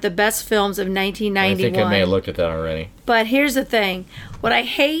honored the best films of 1991. I think I may have looked at that already. But here's the thing: what I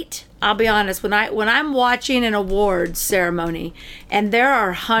hate, I'll be honest, when I'm watching an awards ceremony, and there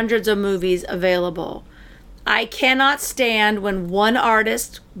are hundreds of movies available, I cannot stand when one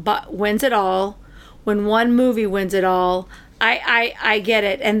artist wins it all, when one movie wins it all. I get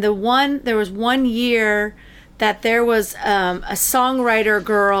it, and there was one year that there was a songwriter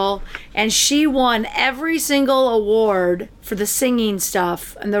girl, and she won every single award for the singing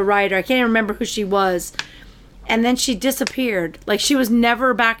stuff and the writer. I can't even remember who she was. And then she disappeared. Like, she was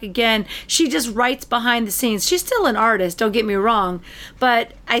never back again. She just writes behind the scenes. She's still an artist, don't get me wrong.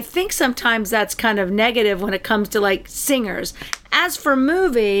 But I think sometimes that's kind of negative when it comes to, like, singers. As for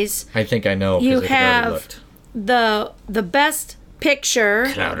movies, I think I know. you because I think I already have looked. the best picture,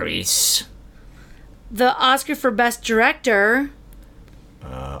 Clarice. the Oscar for best director,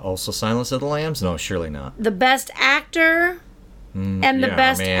 Also Silence of the Lambs? No, surely not. the best actor, and the yeah,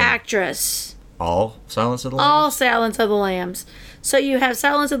 best man. actress. All Silence of the Lambs? All Silence of the Lambs. So you have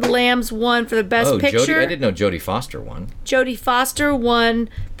Silence of the Lambs won for the best picture. I didn't know Jodie Foster won. Jodie Foster won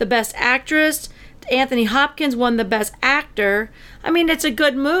the best actress. Anthony Hopkins won the best actor. I mean, it's a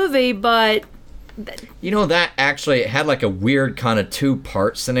good movie, but That actually had like a weird kind of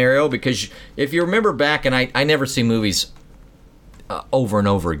two-part scenario, because if you remember back, and I never see movies over and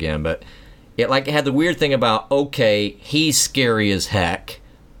over again, but it had the weird thing about, okay, he's scary as heck,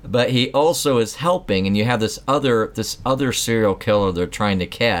 but he also is helping, and you have this other serial killer they're trying to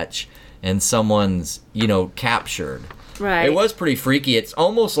catch, and someone's captured. right. It was pretty freaky. It's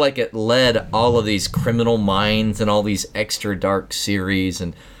almost like it led all of these Criminal Minds and all these extra dark series,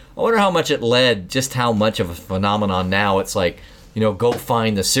 and I wonder how much it led, just how much of a phenomenon now it's like, go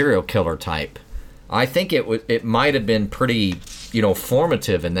find the serial killer type. I think it might have been pretty,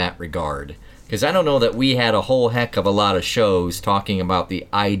 formative in that regard, because I don't know that we had a whole heck of a lot of shows talking about the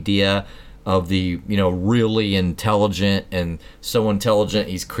idea of the, really intelligent, and so intelligent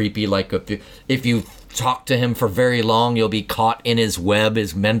he's creepy, like if you talk to him for very long, you'll be caught in his web,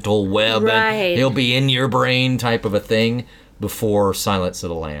 his mental web, Right. and he'll be in your brain type of a thing. before Silence of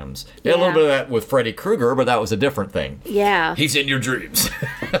the Lambs. Yeah. A little bit of that with Freddy Krueger, but that was a different thing. Yeah. He's in your dreams.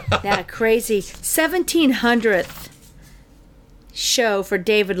 Yeah, crazy. 1700th show for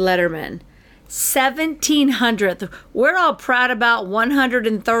David Letterman. 1700th. We're all proud about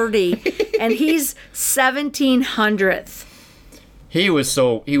 130, and he's 1700th. He was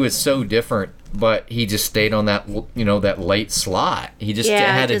so different, but he just stayed on that that late slot. He just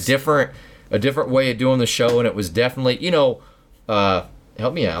had a different way of doing the show, and it was definitely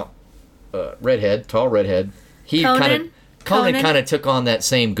help me out, tall redhead. Conan kind of took on that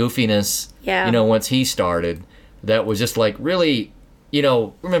same goofiness. Yeah. Once he started, that was just like really.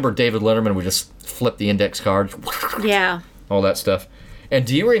 Remember David Letterman would just flip the index cards. Yeah. All that stuff. And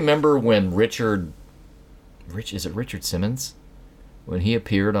do you remember when Richard Simmons? When he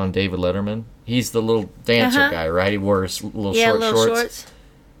appeared on David Letterman? He's the little dancer guy, right? He wore his little shorts.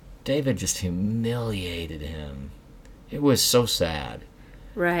 David just humiliated him. It was so sad.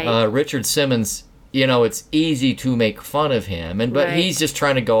 Right. Richard Simmons, it's easy to make fun of him, but he's just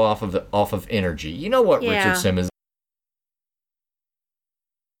trying to go off of energy. You know what Richard Simmons.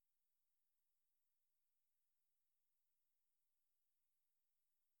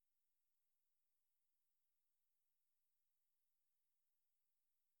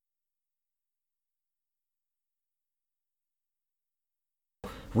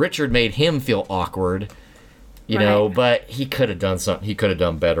 Richard made him feel awkward, but he could have done something. He could have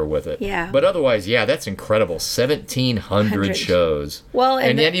done better with it. Yeah. But otherwise, that's incredible. 1,700 shows. Well,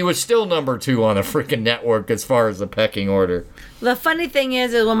 and yet he was still number 2 on the freaking network as far as the pecking order. The funny thing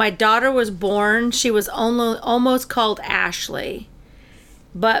is when my daughter was born, she was almost called Ashley.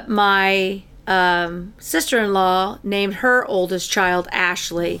 But my sister-in-law named her oldest child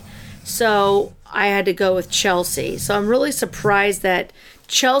Ashley. So I had to go with Chelsea. So I'm really surprised that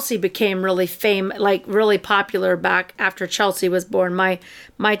Chelsea became really really popular back after Chelsea was born, my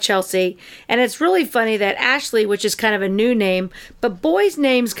Chelsea. And it's really funny that Ashley, which is kind of a new name, but boys'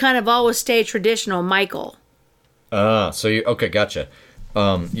 names kind of always stay traditional. Michael. So you okay? Gotcha.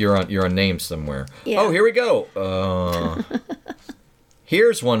 You're on names somewhere. Yeah. Oh, here we go.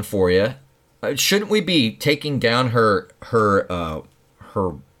 Here's one for you. Shouldn't we be taking down her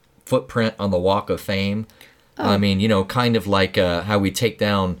footprint on the Walk of Fame? I mean, kind of like how we take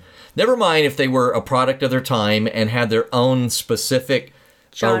down. Never mind if they were a product of their time and had their own specific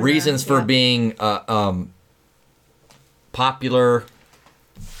reasons for being popular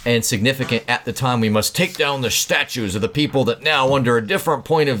and significant at the time. We must take down the statues of the people that now, under a different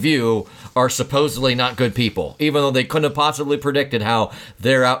point of view, are supposedly not good people, even though they couldn't have possibly predicted how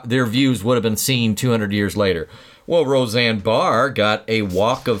their views would have been seen 200 years later. Well, Roseanne Barr got a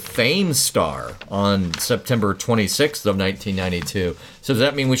Walk of Fame star on September 26th of 1992. So does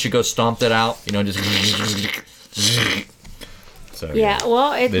that mean we should go stomp that out? Just... So,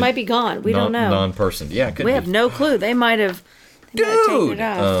 well, it might be gone. We don't know. Non-person. Yeah, it could we have no clue. They might have taken it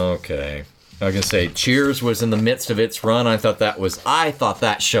off. Okay. I was going to say, Cheers was in the midst of its run. I thought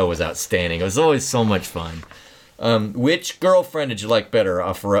that show was outstanding. It was always so much fun. Which girlfriend did you like better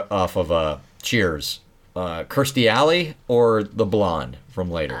off of Cheers? Kirstie Alley or the blonde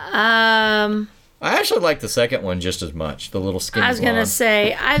from later? I actually liked the second one just as much. The little skinny blonde. I was gonna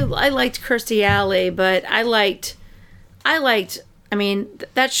say I liked Kirstie Alley, but I liked. I mean,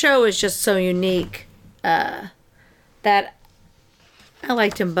 that show is just so unique that I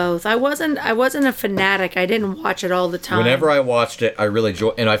liked them both. I wasn't a fanatic. I didn't watch it all the time. Whenever I watched it, I really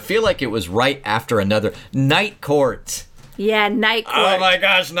enjoyed, and I feel like it was right after another Night Court. Yeah, Night Court. Oh my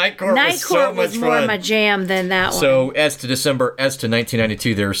gosh, Night Court was so much fun. Night Court was more my jam than that one. So as to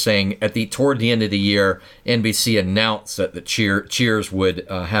 1992, they were saying toward the end of the year, NBC announced that the Cheers would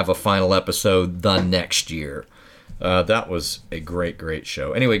have a final episode the next year. That was a great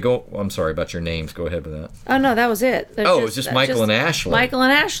show. Anyway, I'm sorry about your names. Go ahead with that. Oh no, that was it. It was just Michael and Ashley. Michael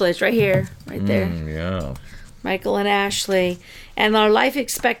and Ashley. It's right here, right there. Yeah. Michael and Ashley. And our life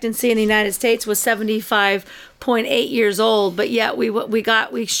expectancy in the United States was 75.8 years old, but yet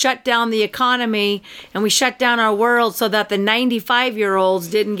we shut down the economy and we shut down our world so that the 95-year-olds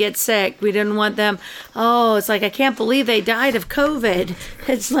didn't get sick. We didn't want them. Oh, it's like I can't believe they died of COVID.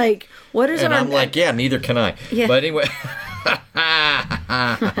 It's like what is it? And I'm like, yeah, neither can I. Yeah. But anyway,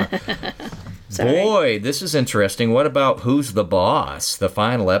 boy, this is interesting. What about Who's the Boss? The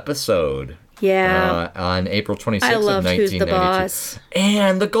final episode. Yeah. On April 26th I loved of 1992. Who's the Boss.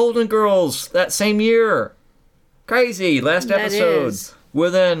 And the Golden Girls that same year. Crazy. Last episode.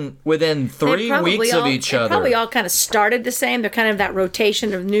 Within 3 weeks of each other. They probably all kind of started the same. They're kind of that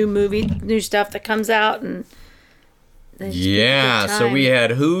rotation of new stuff that comes out. And yeah. So we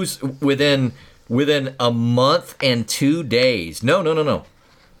had Who's within Within a month and 2 days. No.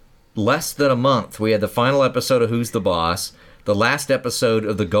 Less than a month. We had the final episode of Who's the Boss, the last episode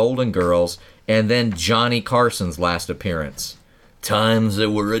of The Golden Girls, and then Johnny Carson's last appearance. Times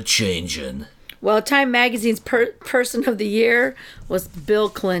that were a-changin'. Well, Time Magazine's Person of the Year was Bill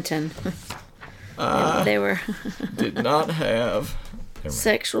Clinton. They were did not have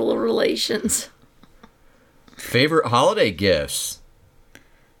sexual relations. Favorite holiday gifts?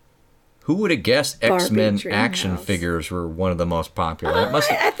 Who would have guessed X-Men action figures were one of the most popular?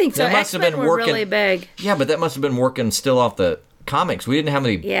 I think so. X-Men were really big. Yeah, but that must have been working still off the comics. We didn't have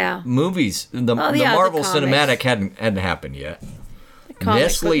any movies. The Marvel Cinematic hadn't happened yet.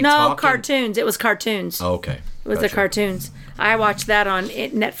 Cartoons. It was cartoons. Oh, okay. It was the cartoons. I watched that on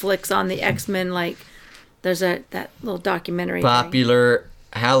Netflix on the X-Men. Like, there's that little documentary. Popular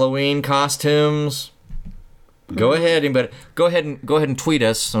Halloween costumes. Go ahead, anybody. Go ahead and tweet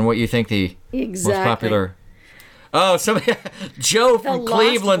us on what you think the most popular. Oh, somebody. Joe from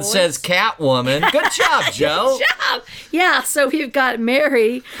Cleveland says Catwoman. Good job, Joe. Good job. Yeah. So we've got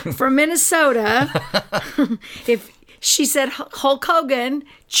Mary from Minnesota. If she said Hulk Hogan,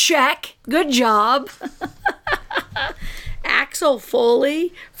 check. Good job. Axel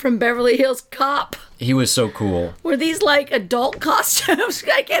Foley from Beverly Hills Cop. He was so cool. Were these like adult costumes?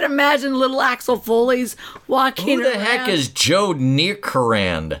 I can't imagine little Axel Foley's walking around. Who the heck is Joe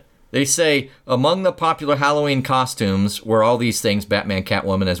Niekerand? They say among the popular Halloween costumes were all these things, Batman,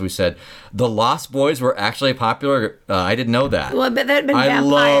 Catwoman, as we said. The Lost Boys were actually popular. I didn't know that. Well, but that'd been vampires.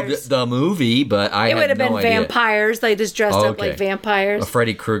 I loved the movie, but I had no idea. It would have been vampires. They just dressed up like vampires. A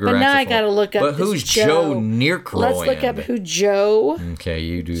Freddy Krueger. But now I got to look up. But who's Joe Niekerand? Let's look up who Joe. Okay,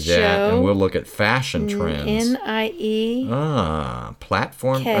 you do that, and we'll look at fashion trends. N-I-E.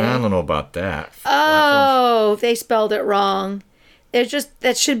 Platform. Okay. I don't know about that. Oh, they spelled it wrong. There's just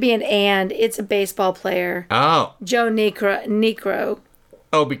that should be an and. It's a baseball player. Oh. Joe Niekro.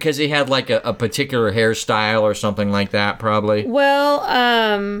 Oh, because he had like a particular hairstyle or something like that, probably. Well,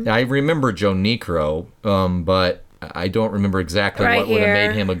 I remember Joe Niekro, but I don't remember exactly what would have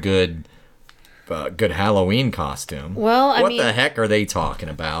made him a good Halloween costume. Well, I mean, what the heck are they talking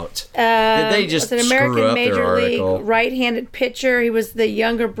about? Did they just was an American Major League right-handed pitcher? He was the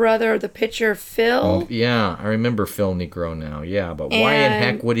younger brother of the pitcher Phil. Yeah, I remember Phil Niekro now. Yeah, but why in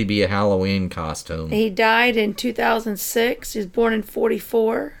heck would he be a Halloween costume? He died in 2006. He was born in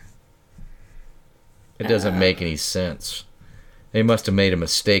 1944. It doesn't make any sense. They must have made a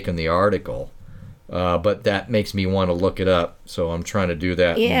mistake in the article. But that makes me want to look it up, so I'm trying to do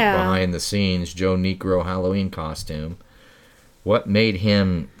that behind the scenes. Joe Niekro Halloween costume. What made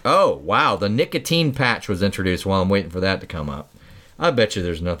him... Oh, wow, the nicotine patch was introduced while I'm waiting for that to come up. I bet you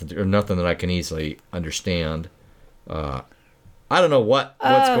there's nothing that I can easily understand. I don't know what's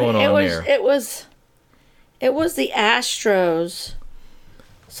going on there. It was the Astros.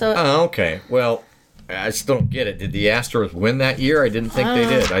 So. Oh, okay. Well... I still don't get it. Did the Astros win that year? I didn't think they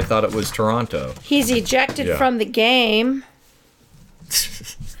did. I thought it was Toronto. He's ejected from the game.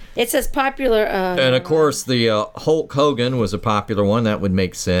 It says popular. And of course, the Hulk Hogan was a popular one. That would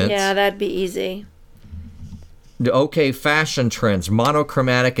make sense. Yeah, that'd be easy. Okay, fashion trends.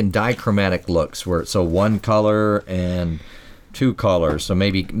 Monochromatic and dichromatic looks. So one color and two colors. So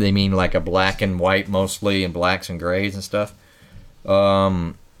maybe they mean like a black and white mostly, and blacks and grays and stuff.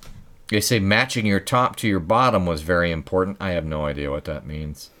 They say matching your top to your bottom was very important. I have no idea what that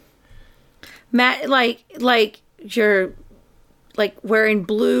means. Like you're like wearing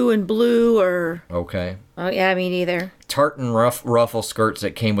blue and blue or... Okay. Oh, yeah, me neither. Tartan ruffle skirts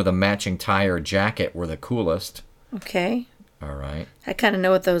that came with a matching tie or jacket were the coolest. Okay. All right. I kind of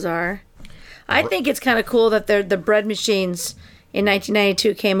know what those are. I think it's kind of cool that the bread machines in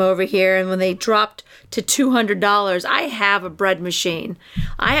 1992 came over here, and when they dropped to $200, I have a bread machine.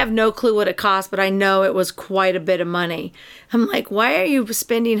 I have no clue what it cost, but I know it was quite a bit of money. I'm like, why are you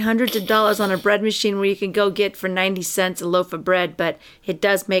spending hundreds of dollars on a bread machine where you can go get for 90 cents a loaf of bread, but it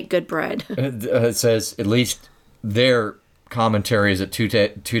does make good bread. It says, at least their commentary is that two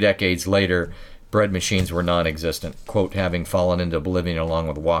decades later, bread machines were non-existent, quote, having fallen into oblivion along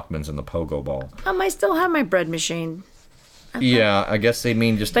with Walkmans and the Pogo Ball. I still have my bread machine. Yeah, I guess they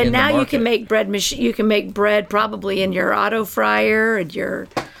mean just. But in now the market. You can make bread. You can make bread probably in your auto fryer and your.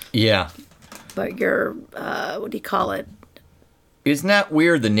 Yeah. But your what do you call it? Isn't that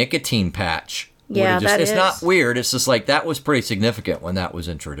weird? The nicotine patch. Yeah, it's not weird. It's just like that was pretty significant when that was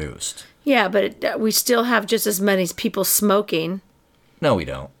introduced. Yeah, but we still have just as many people smoking. No, we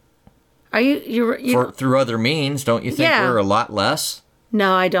don't. Are you through other means? Don't you think we're a lot less?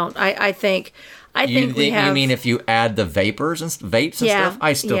 No, I don't. I think we have. You mean if you add the vapes and stuff?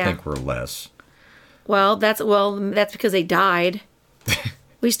 I still think we're less. Well, that's because they died.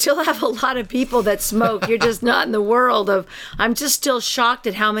 We still have a lot of people that smoke. You're just not in the world of... I'm just still shocked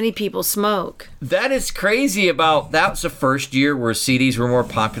at how many people smoke. That is crazy that was the first year where CDs were more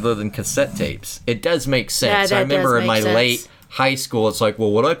popular than cassette tapes. It does make sense. Yeah, I remember in my late high school, it's like,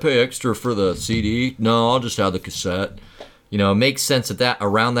 well, would I pay extra for the CD? No, I'll just have the cassette. You know, it makes sense that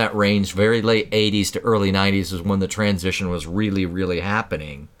around that range, very late 80s to early 90s is when the transition was really, really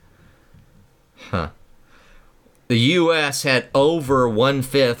happening. Huh. The U.S. had over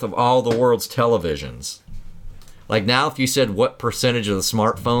 1/5 of all the world's televisions. Like now, if you said what percentage of the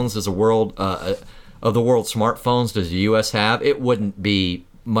smartphones does the world's smartphones does the U.S. have, it wouldn't be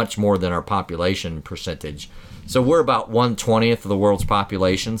much more than our population percentage. So we're about 1/20th of the world's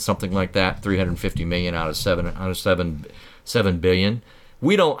population, something like that, 350 million out of 7 billion.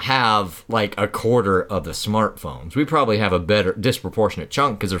 We don't have like a quarter of the smartphones. We probably have a better disproportionate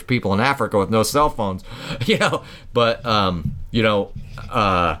chunk because there's people in Africa with no cell phones, you know. But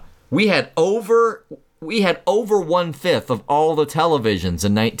we had over 1/5 of all the televisions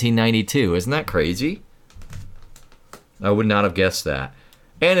in 1992. Isn't that crazy? I would not have guessed that.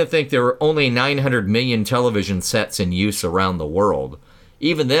 And I think there were only 900 million television sets in use around the world.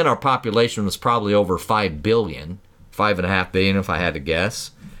 Even then, our population was probably over 5 billion. 5.5 billion if I had to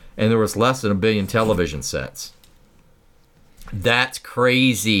guess, and there was less than 1 billion television sets. That's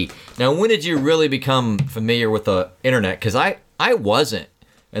crazy. Now, when did you really become familiar with the internet? Because I wasn't,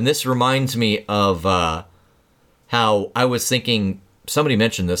 and this reminds me of how I was thinking. Somebody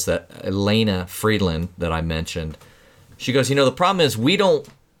mentioned this, that Elena Friedland that I mentioned. She goes, the problem is we don't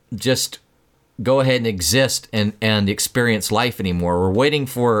just go ahead and exist and experience life anymore. We're waiting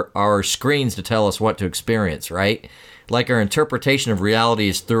for our screens to tell us what to experience, right? Like our interpretation of reality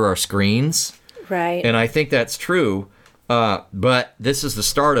is through our screens. Right. And I think that's true, but this is the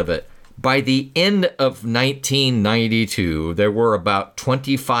start of it. By the end of 1992, there were about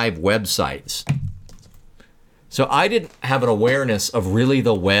 25 websites. So I didn't have an awareness of really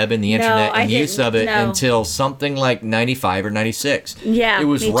the web and the internet and use of it until something like 95 or 96. Yeah, it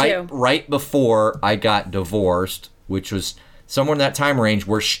was me too. right before I got divorced, which was somewhere in that time range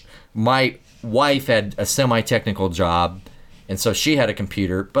where my wife had a semi-technical job, and so she had a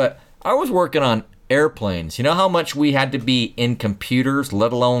computer. But I was working on airplanes. You know how much we had to be in computers,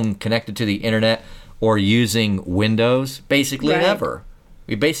 let alone connected to the internet or using Windows? Basically never.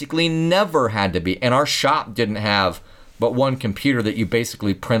 We basically never had to be. And our shop didn't have but one computer that you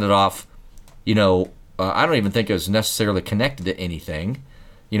basically printed off. I don't even think it was necessarily connected to anything.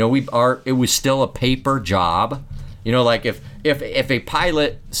 It was still a paper job. Like if a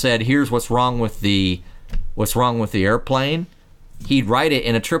pilot said, here's what's wrong with the airplane, he'd write it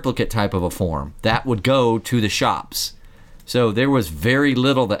in a triplicate type of a form. That would go to the shops. So there was very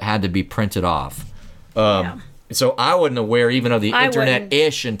little that had to be printed off. So I wasn't aware even of the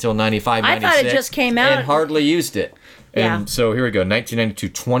internet-ish until 95, 96. I thought it just came out. And hardly used it. And so here we go, 1992,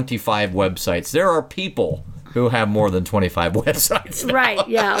 25 websites. There are people who have more than 25 websites now. Right,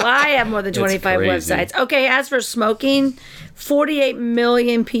 yeah. Well, I have more than 25 websites. Okay, as for smoking, 48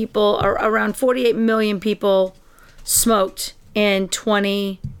 million people, or around 48 million people smoked in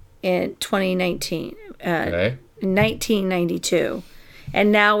 2019. Okay. 1992.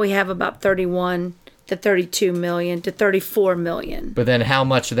 And now we have about 31 to 32 million to 34 million. But then how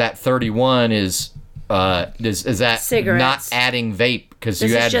much of that 31 is that cigarettes? Not adding vape? Because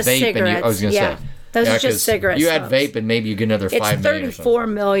you add vape cigarettes. and I was going to say. Those are just cigarettes. You add vape and maybe you get another 5 million. It's 34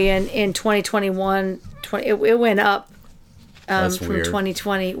 million in 2021. It went up That's from weird.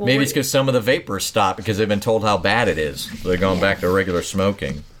 2020. Well, maybe it's because some of the vapors stopped because they've been told how bad it is. So they're going back to regular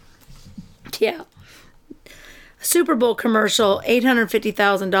smoking. Yeah. Super Bowl commercial,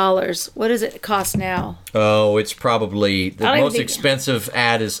 $850,000. What does it cost now? Oh, it's probably the most expensive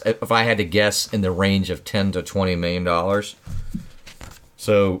ad is, if I had to guess, in the range of $10 to $20 million.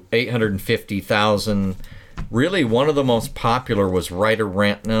 So $850,000. Really, one of the most popular was Ryder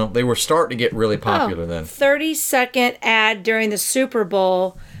Rant. No, they were starting to get really popular then. 30-second ad during the Super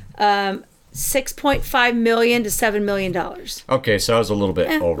Bowl. $6.5 million to $7 million. Okay, so I was a little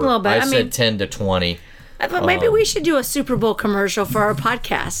bit over. A little bit. I said 10 to 20. But maybe we should do a Super Bowl commercial for our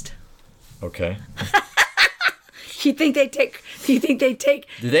podcast. Okay. Do you think they take? Do they take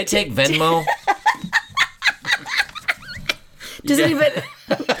Venmo? Does even?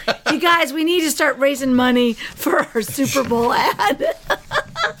 You guys, we need to start raising money for our Super Bowl ad.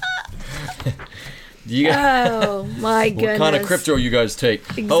 Oh my goodness! What kind of crypto you guys take?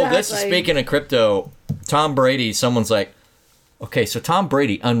 Exactly. Oh, this is speaking of crypto. Tom Brady. Someone's like, Okay, so Tom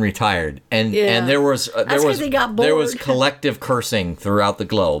Brady unretired, and there was collective cursing throughout the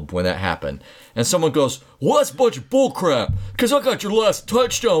globe when that happened. And someone goes, "Well, that's a bunch of bullcrap, because I got your last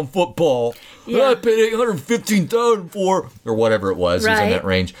touchdown football that I paid $815,000 for," or whatever it was. It was in that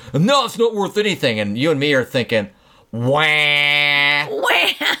range. And now it's not worth anything. And you and me are thinking, wah.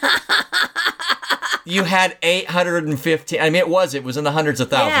 You had 815. I mean, it was in the hundreds of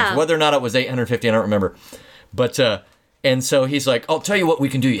thousands. Yeah. Whether or not it was 850, I don't remember. But and so he's like, "I'll tell you what we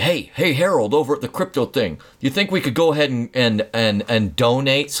can do. Hey, Harold, over at the crypto thing, do you think we could go ahead and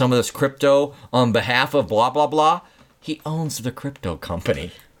donate some of this crypto on behalf of blah blah blah?" He owns the crypto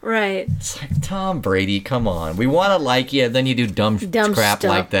company. Right. It's like, Tom Brady, come on. We want to like you, then you do dumb crap stuff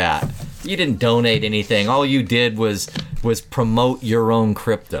like that. You didn't donate anything. All you did was promote your own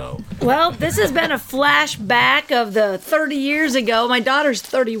crypto. Well, this has been a flashback of the 30 years ago. My daughter's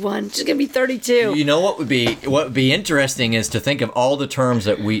 31. She's going to be 32. You know what would be interesting is to think of all the terms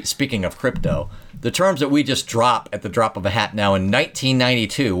that speaking of crypto, the terms that we just drop at the drop of a hat now in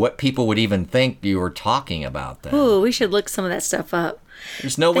 1992, what people would even think you were talking about then. Ooh, we should look some of that stuff up.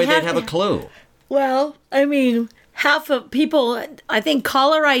 There's no way they'd have a clue. Well, I mean, half of people, I think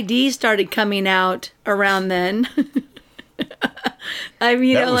caller ID started coming out around then. I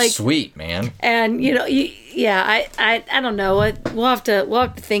mean, that was sweet, man. And I don't know. We'll have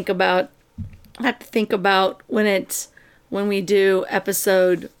to think about. I have to think about when we do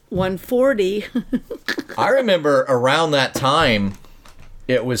episode 140. I remember around that time,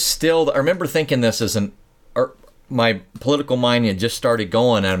 it was still. I remember thinking this as my political mind had just started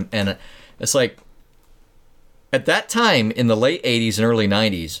going, and it's like at that time in the late 80s and early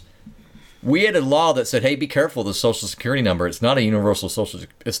 90s, we had a law that said, "Hey, be careful of the Social Security number. It's not a universal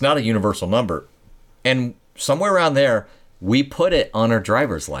number." And somewhere around there, we put it on our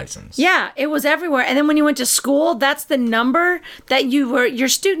driver's license. Yeah, it was everywhere. And then when you went to school, that's the number that your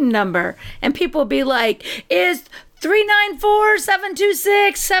student number. And people would be like, "Is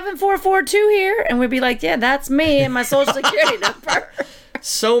 394-726-7442 here?" And we'd be like, "Yeah, that's me and my Social Security number."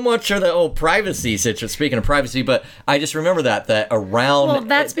 So much of the old privacy situation. Speaking of privacy, but I just remember that around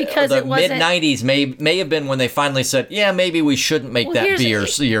that's because the it wasn't mid-90s may have been when they finally said, "Yeah, maybe we shouldn't make that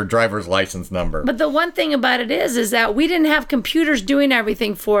be your driver's license number." But the one thing about it is that we didn't have computers doing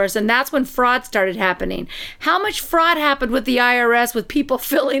everything for us, and that's when fraud started happening. How much fraud happened with the IRS with people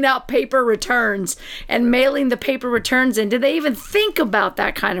filling out paper returns and mailing the paper returns in? Did they even think about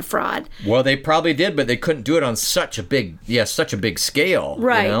that kind of fraud? Well, they probably did, but they couldn't do it on such a big scale.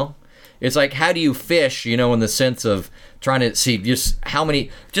 Right. You know? It's like, how do you fish, in the sense of trying to see just how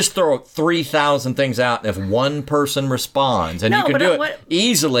many, just throw 3,000 things out, and if one person responds, and you can do it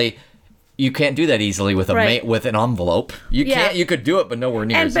easily. You can't do that easily with with an envelope. You can't. You could do it, but nowhere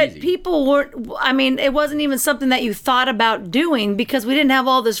near as easy. But people weren't. I mean, it wasn't even something that you thought about doing because we didn't have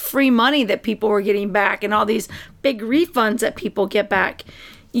all this free money that people were getting back and all these big refunds that people get back.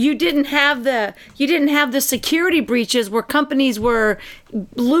 You didn't have the security breaches where companies were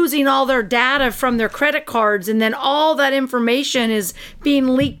losing all their data from their credit cards, and then all that information is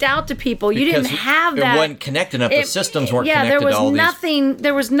being leaked out to people. You didn't have that. It wasn't connected enough. The systems weren't connected to all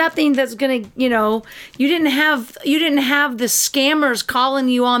there was nothing that's going to, you didn't have the scammers calling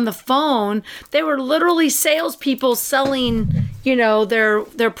you on the phone. They were literally salespeople selling,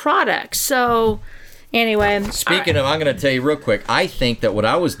 their products. So anyway. Speaking of, I'm going to tell you real quick, I think that what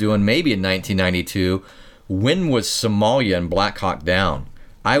I was doing maybe in 1992, when was Somalia and Black Hawk Down?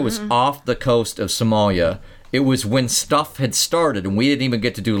 I was off the coast of Somalia. It was when stuff had started, and we didn't even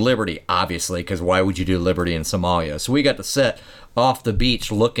get to do Liberty, obviously, because why would you do Liberty in Somalia? So we got to sit off the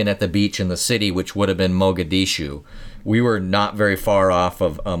beach looking at the beach in the city, which would have been Mogadishu. We were not very far off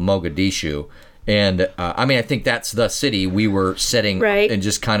of Mogadishu. And, I think that's the city we were sitting and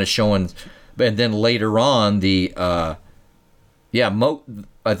just kind of showing. And then later on, I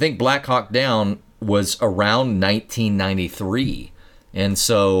think Black Hawk Down was around 1993. And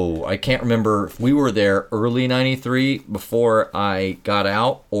so I can't remember if we were there early 93 before I got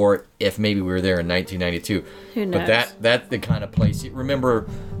out, or if maybe we were there in 1992. Who knows? But that's the kind of place. Remember,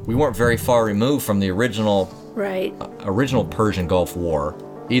 we weren't very far removed from the original Persian Gulf War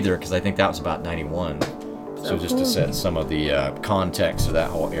either, because I think that was about 91. So just to set some of the context of that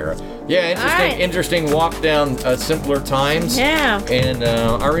whole era. Yeah, interesting walk down simpler times. Yeah. And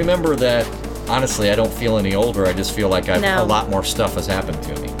I remember that, honestly, I don't feel any older. I just feel like a lot more stuff has happened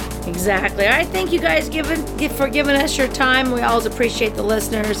to me. Exactly. All right, thank you guys for giving us your time. We always appreciate the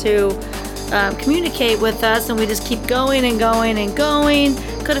listeners who communicate with us, and we just keep going and going and going.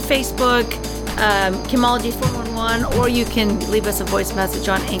 Go to Facebook. Kimology 411, or you can leave us a voice message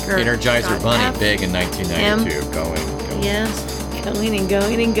on Anchor. Energizer Bunny, big in 1992. Going. Yes, going and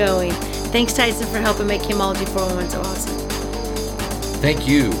going and going. Thanks, Tyson, for helping make Kimology 411 so awesome. Thank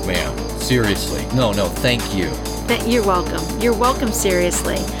you, ma'am. Seriously. No, thank you. You're welcome. You're welcome,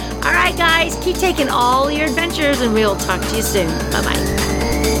 seriously. All right, guys, keep taking all your adventures, and we'll talk to you soon. Bye-bye.